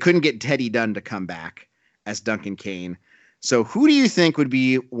they couldn't get Teddy Dunn to come back as Duncan Kane. So who do you think would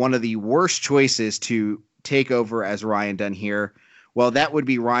be one of the worst choices to take over as Ryan Dunn here? Well, that would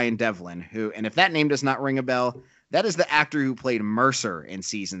be Ryan Devlin, who, and if that name does not ring a bell, that is the actor who played Mercer in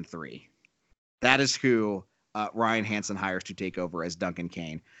season 3. That is who Ryan Hansen hires to take over as Duncan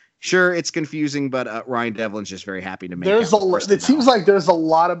Kane. Sure, it's confusing, but Ryan Devlin's just very happy to make it. It seems like there's a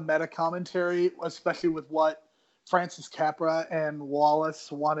lot of meta commentary, especially with what Francis Capra and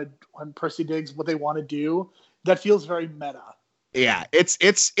Wallace wanted when Percy Diggs, what they want to do. That feels very meta. Yeah,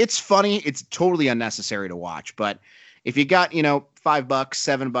 it's funny. It's totally unnecessary to watch, but if you got, $5,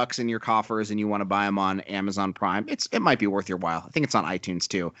 $7 in your coffers and you want to buy them on Amazon Prime, it might be worth your while. I think it's on iTunes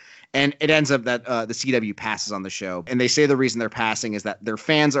too. And it ends up that the CW passes on the show. And they say the reason they're passing is that their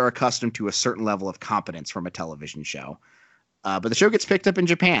fans are accustomed to a certain level of competence from a television show. But the show gets picked up in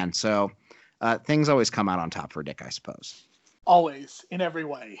Japan. So things always come out on top for Dick, I suppose. Always, in every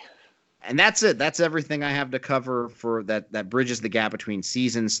way. And that's it. That's everything I have to cover for that bridges the gap between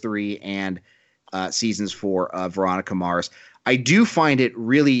seasons 3 and seasons 4 of Veronica Mars. I do find it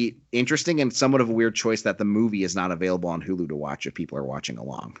really interesting and somewhat of a weird choice that the movie is not available on Hulu to watch if people are watching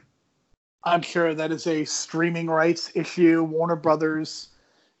along. I'm sure that is a streaming rights issue. Warner Brothers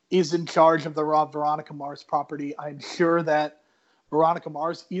is in charge of the Veronica Mars property. I'm sure that Veronica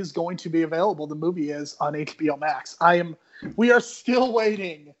Mars is going to be available. The movie is on HBO Max. We are still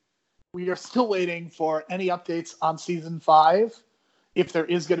waiting. We are still waiting for any updates on season 5. If there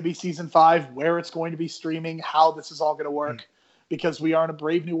is going to be season 5, where it's going to be streaming, how this is all going to work, because we are in a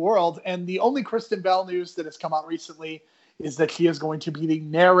brave new world. And the only Kristen Bell news that has come out recently is that she is going to be the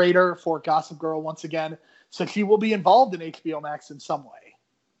narrator for Gossip Girl once again. So she will be involved in HBO Max in some way.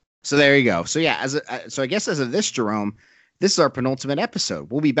 So there you go. So yeah, so I guess as of this, Jerome, this is our penultimate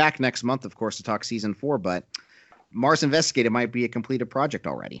episode. We'll be back next month, of course, to talk season 4, but Mars Investigated might be a completed project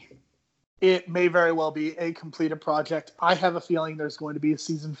already. It may very well be a completed project. I have a feeling there's going to be a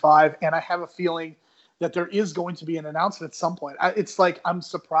season 5, and I have a feeling that there is going to be an announcement at some point. It's like I'm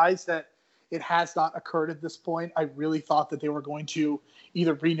surprised that it has not occurred at this point. I really thought that they were going to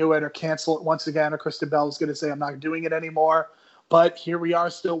either renew it or cancel it once again, or Kristen Bell was going to say, I'm not doing it anymore. But here we are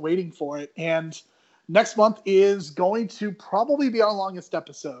still waiting for it. And next month is going to probably be our longest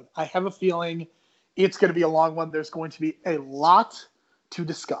episode. I have a feeling it's going to be a long one. There's going to be a lot to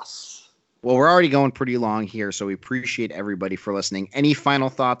discuss. Well, we're already going pretty long here, so we appreciate everybody for listening. Any final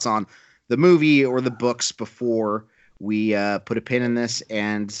thoughts on the movie or the books before we put a pin in this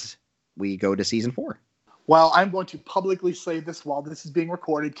and we go to season 4? Well, I'm going to publicly say this while this is being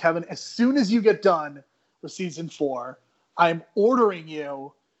recorded. Kevin, as soon as you get done with season 4, I'm ordering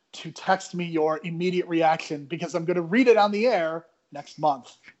you to text me your immediate reaction because I'm going to read it on the air next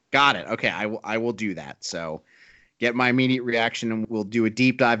month. Got it. Okay, I will do that. So get my immediate reaction, and we'll do a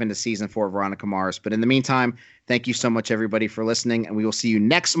deep dive into season 4 of Veronica Mars. But in the meantime, thank you so much, everybody, for listening, and we will see you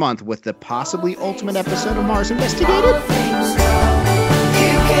next month with the possibly ultimate episode of Mars Investigated.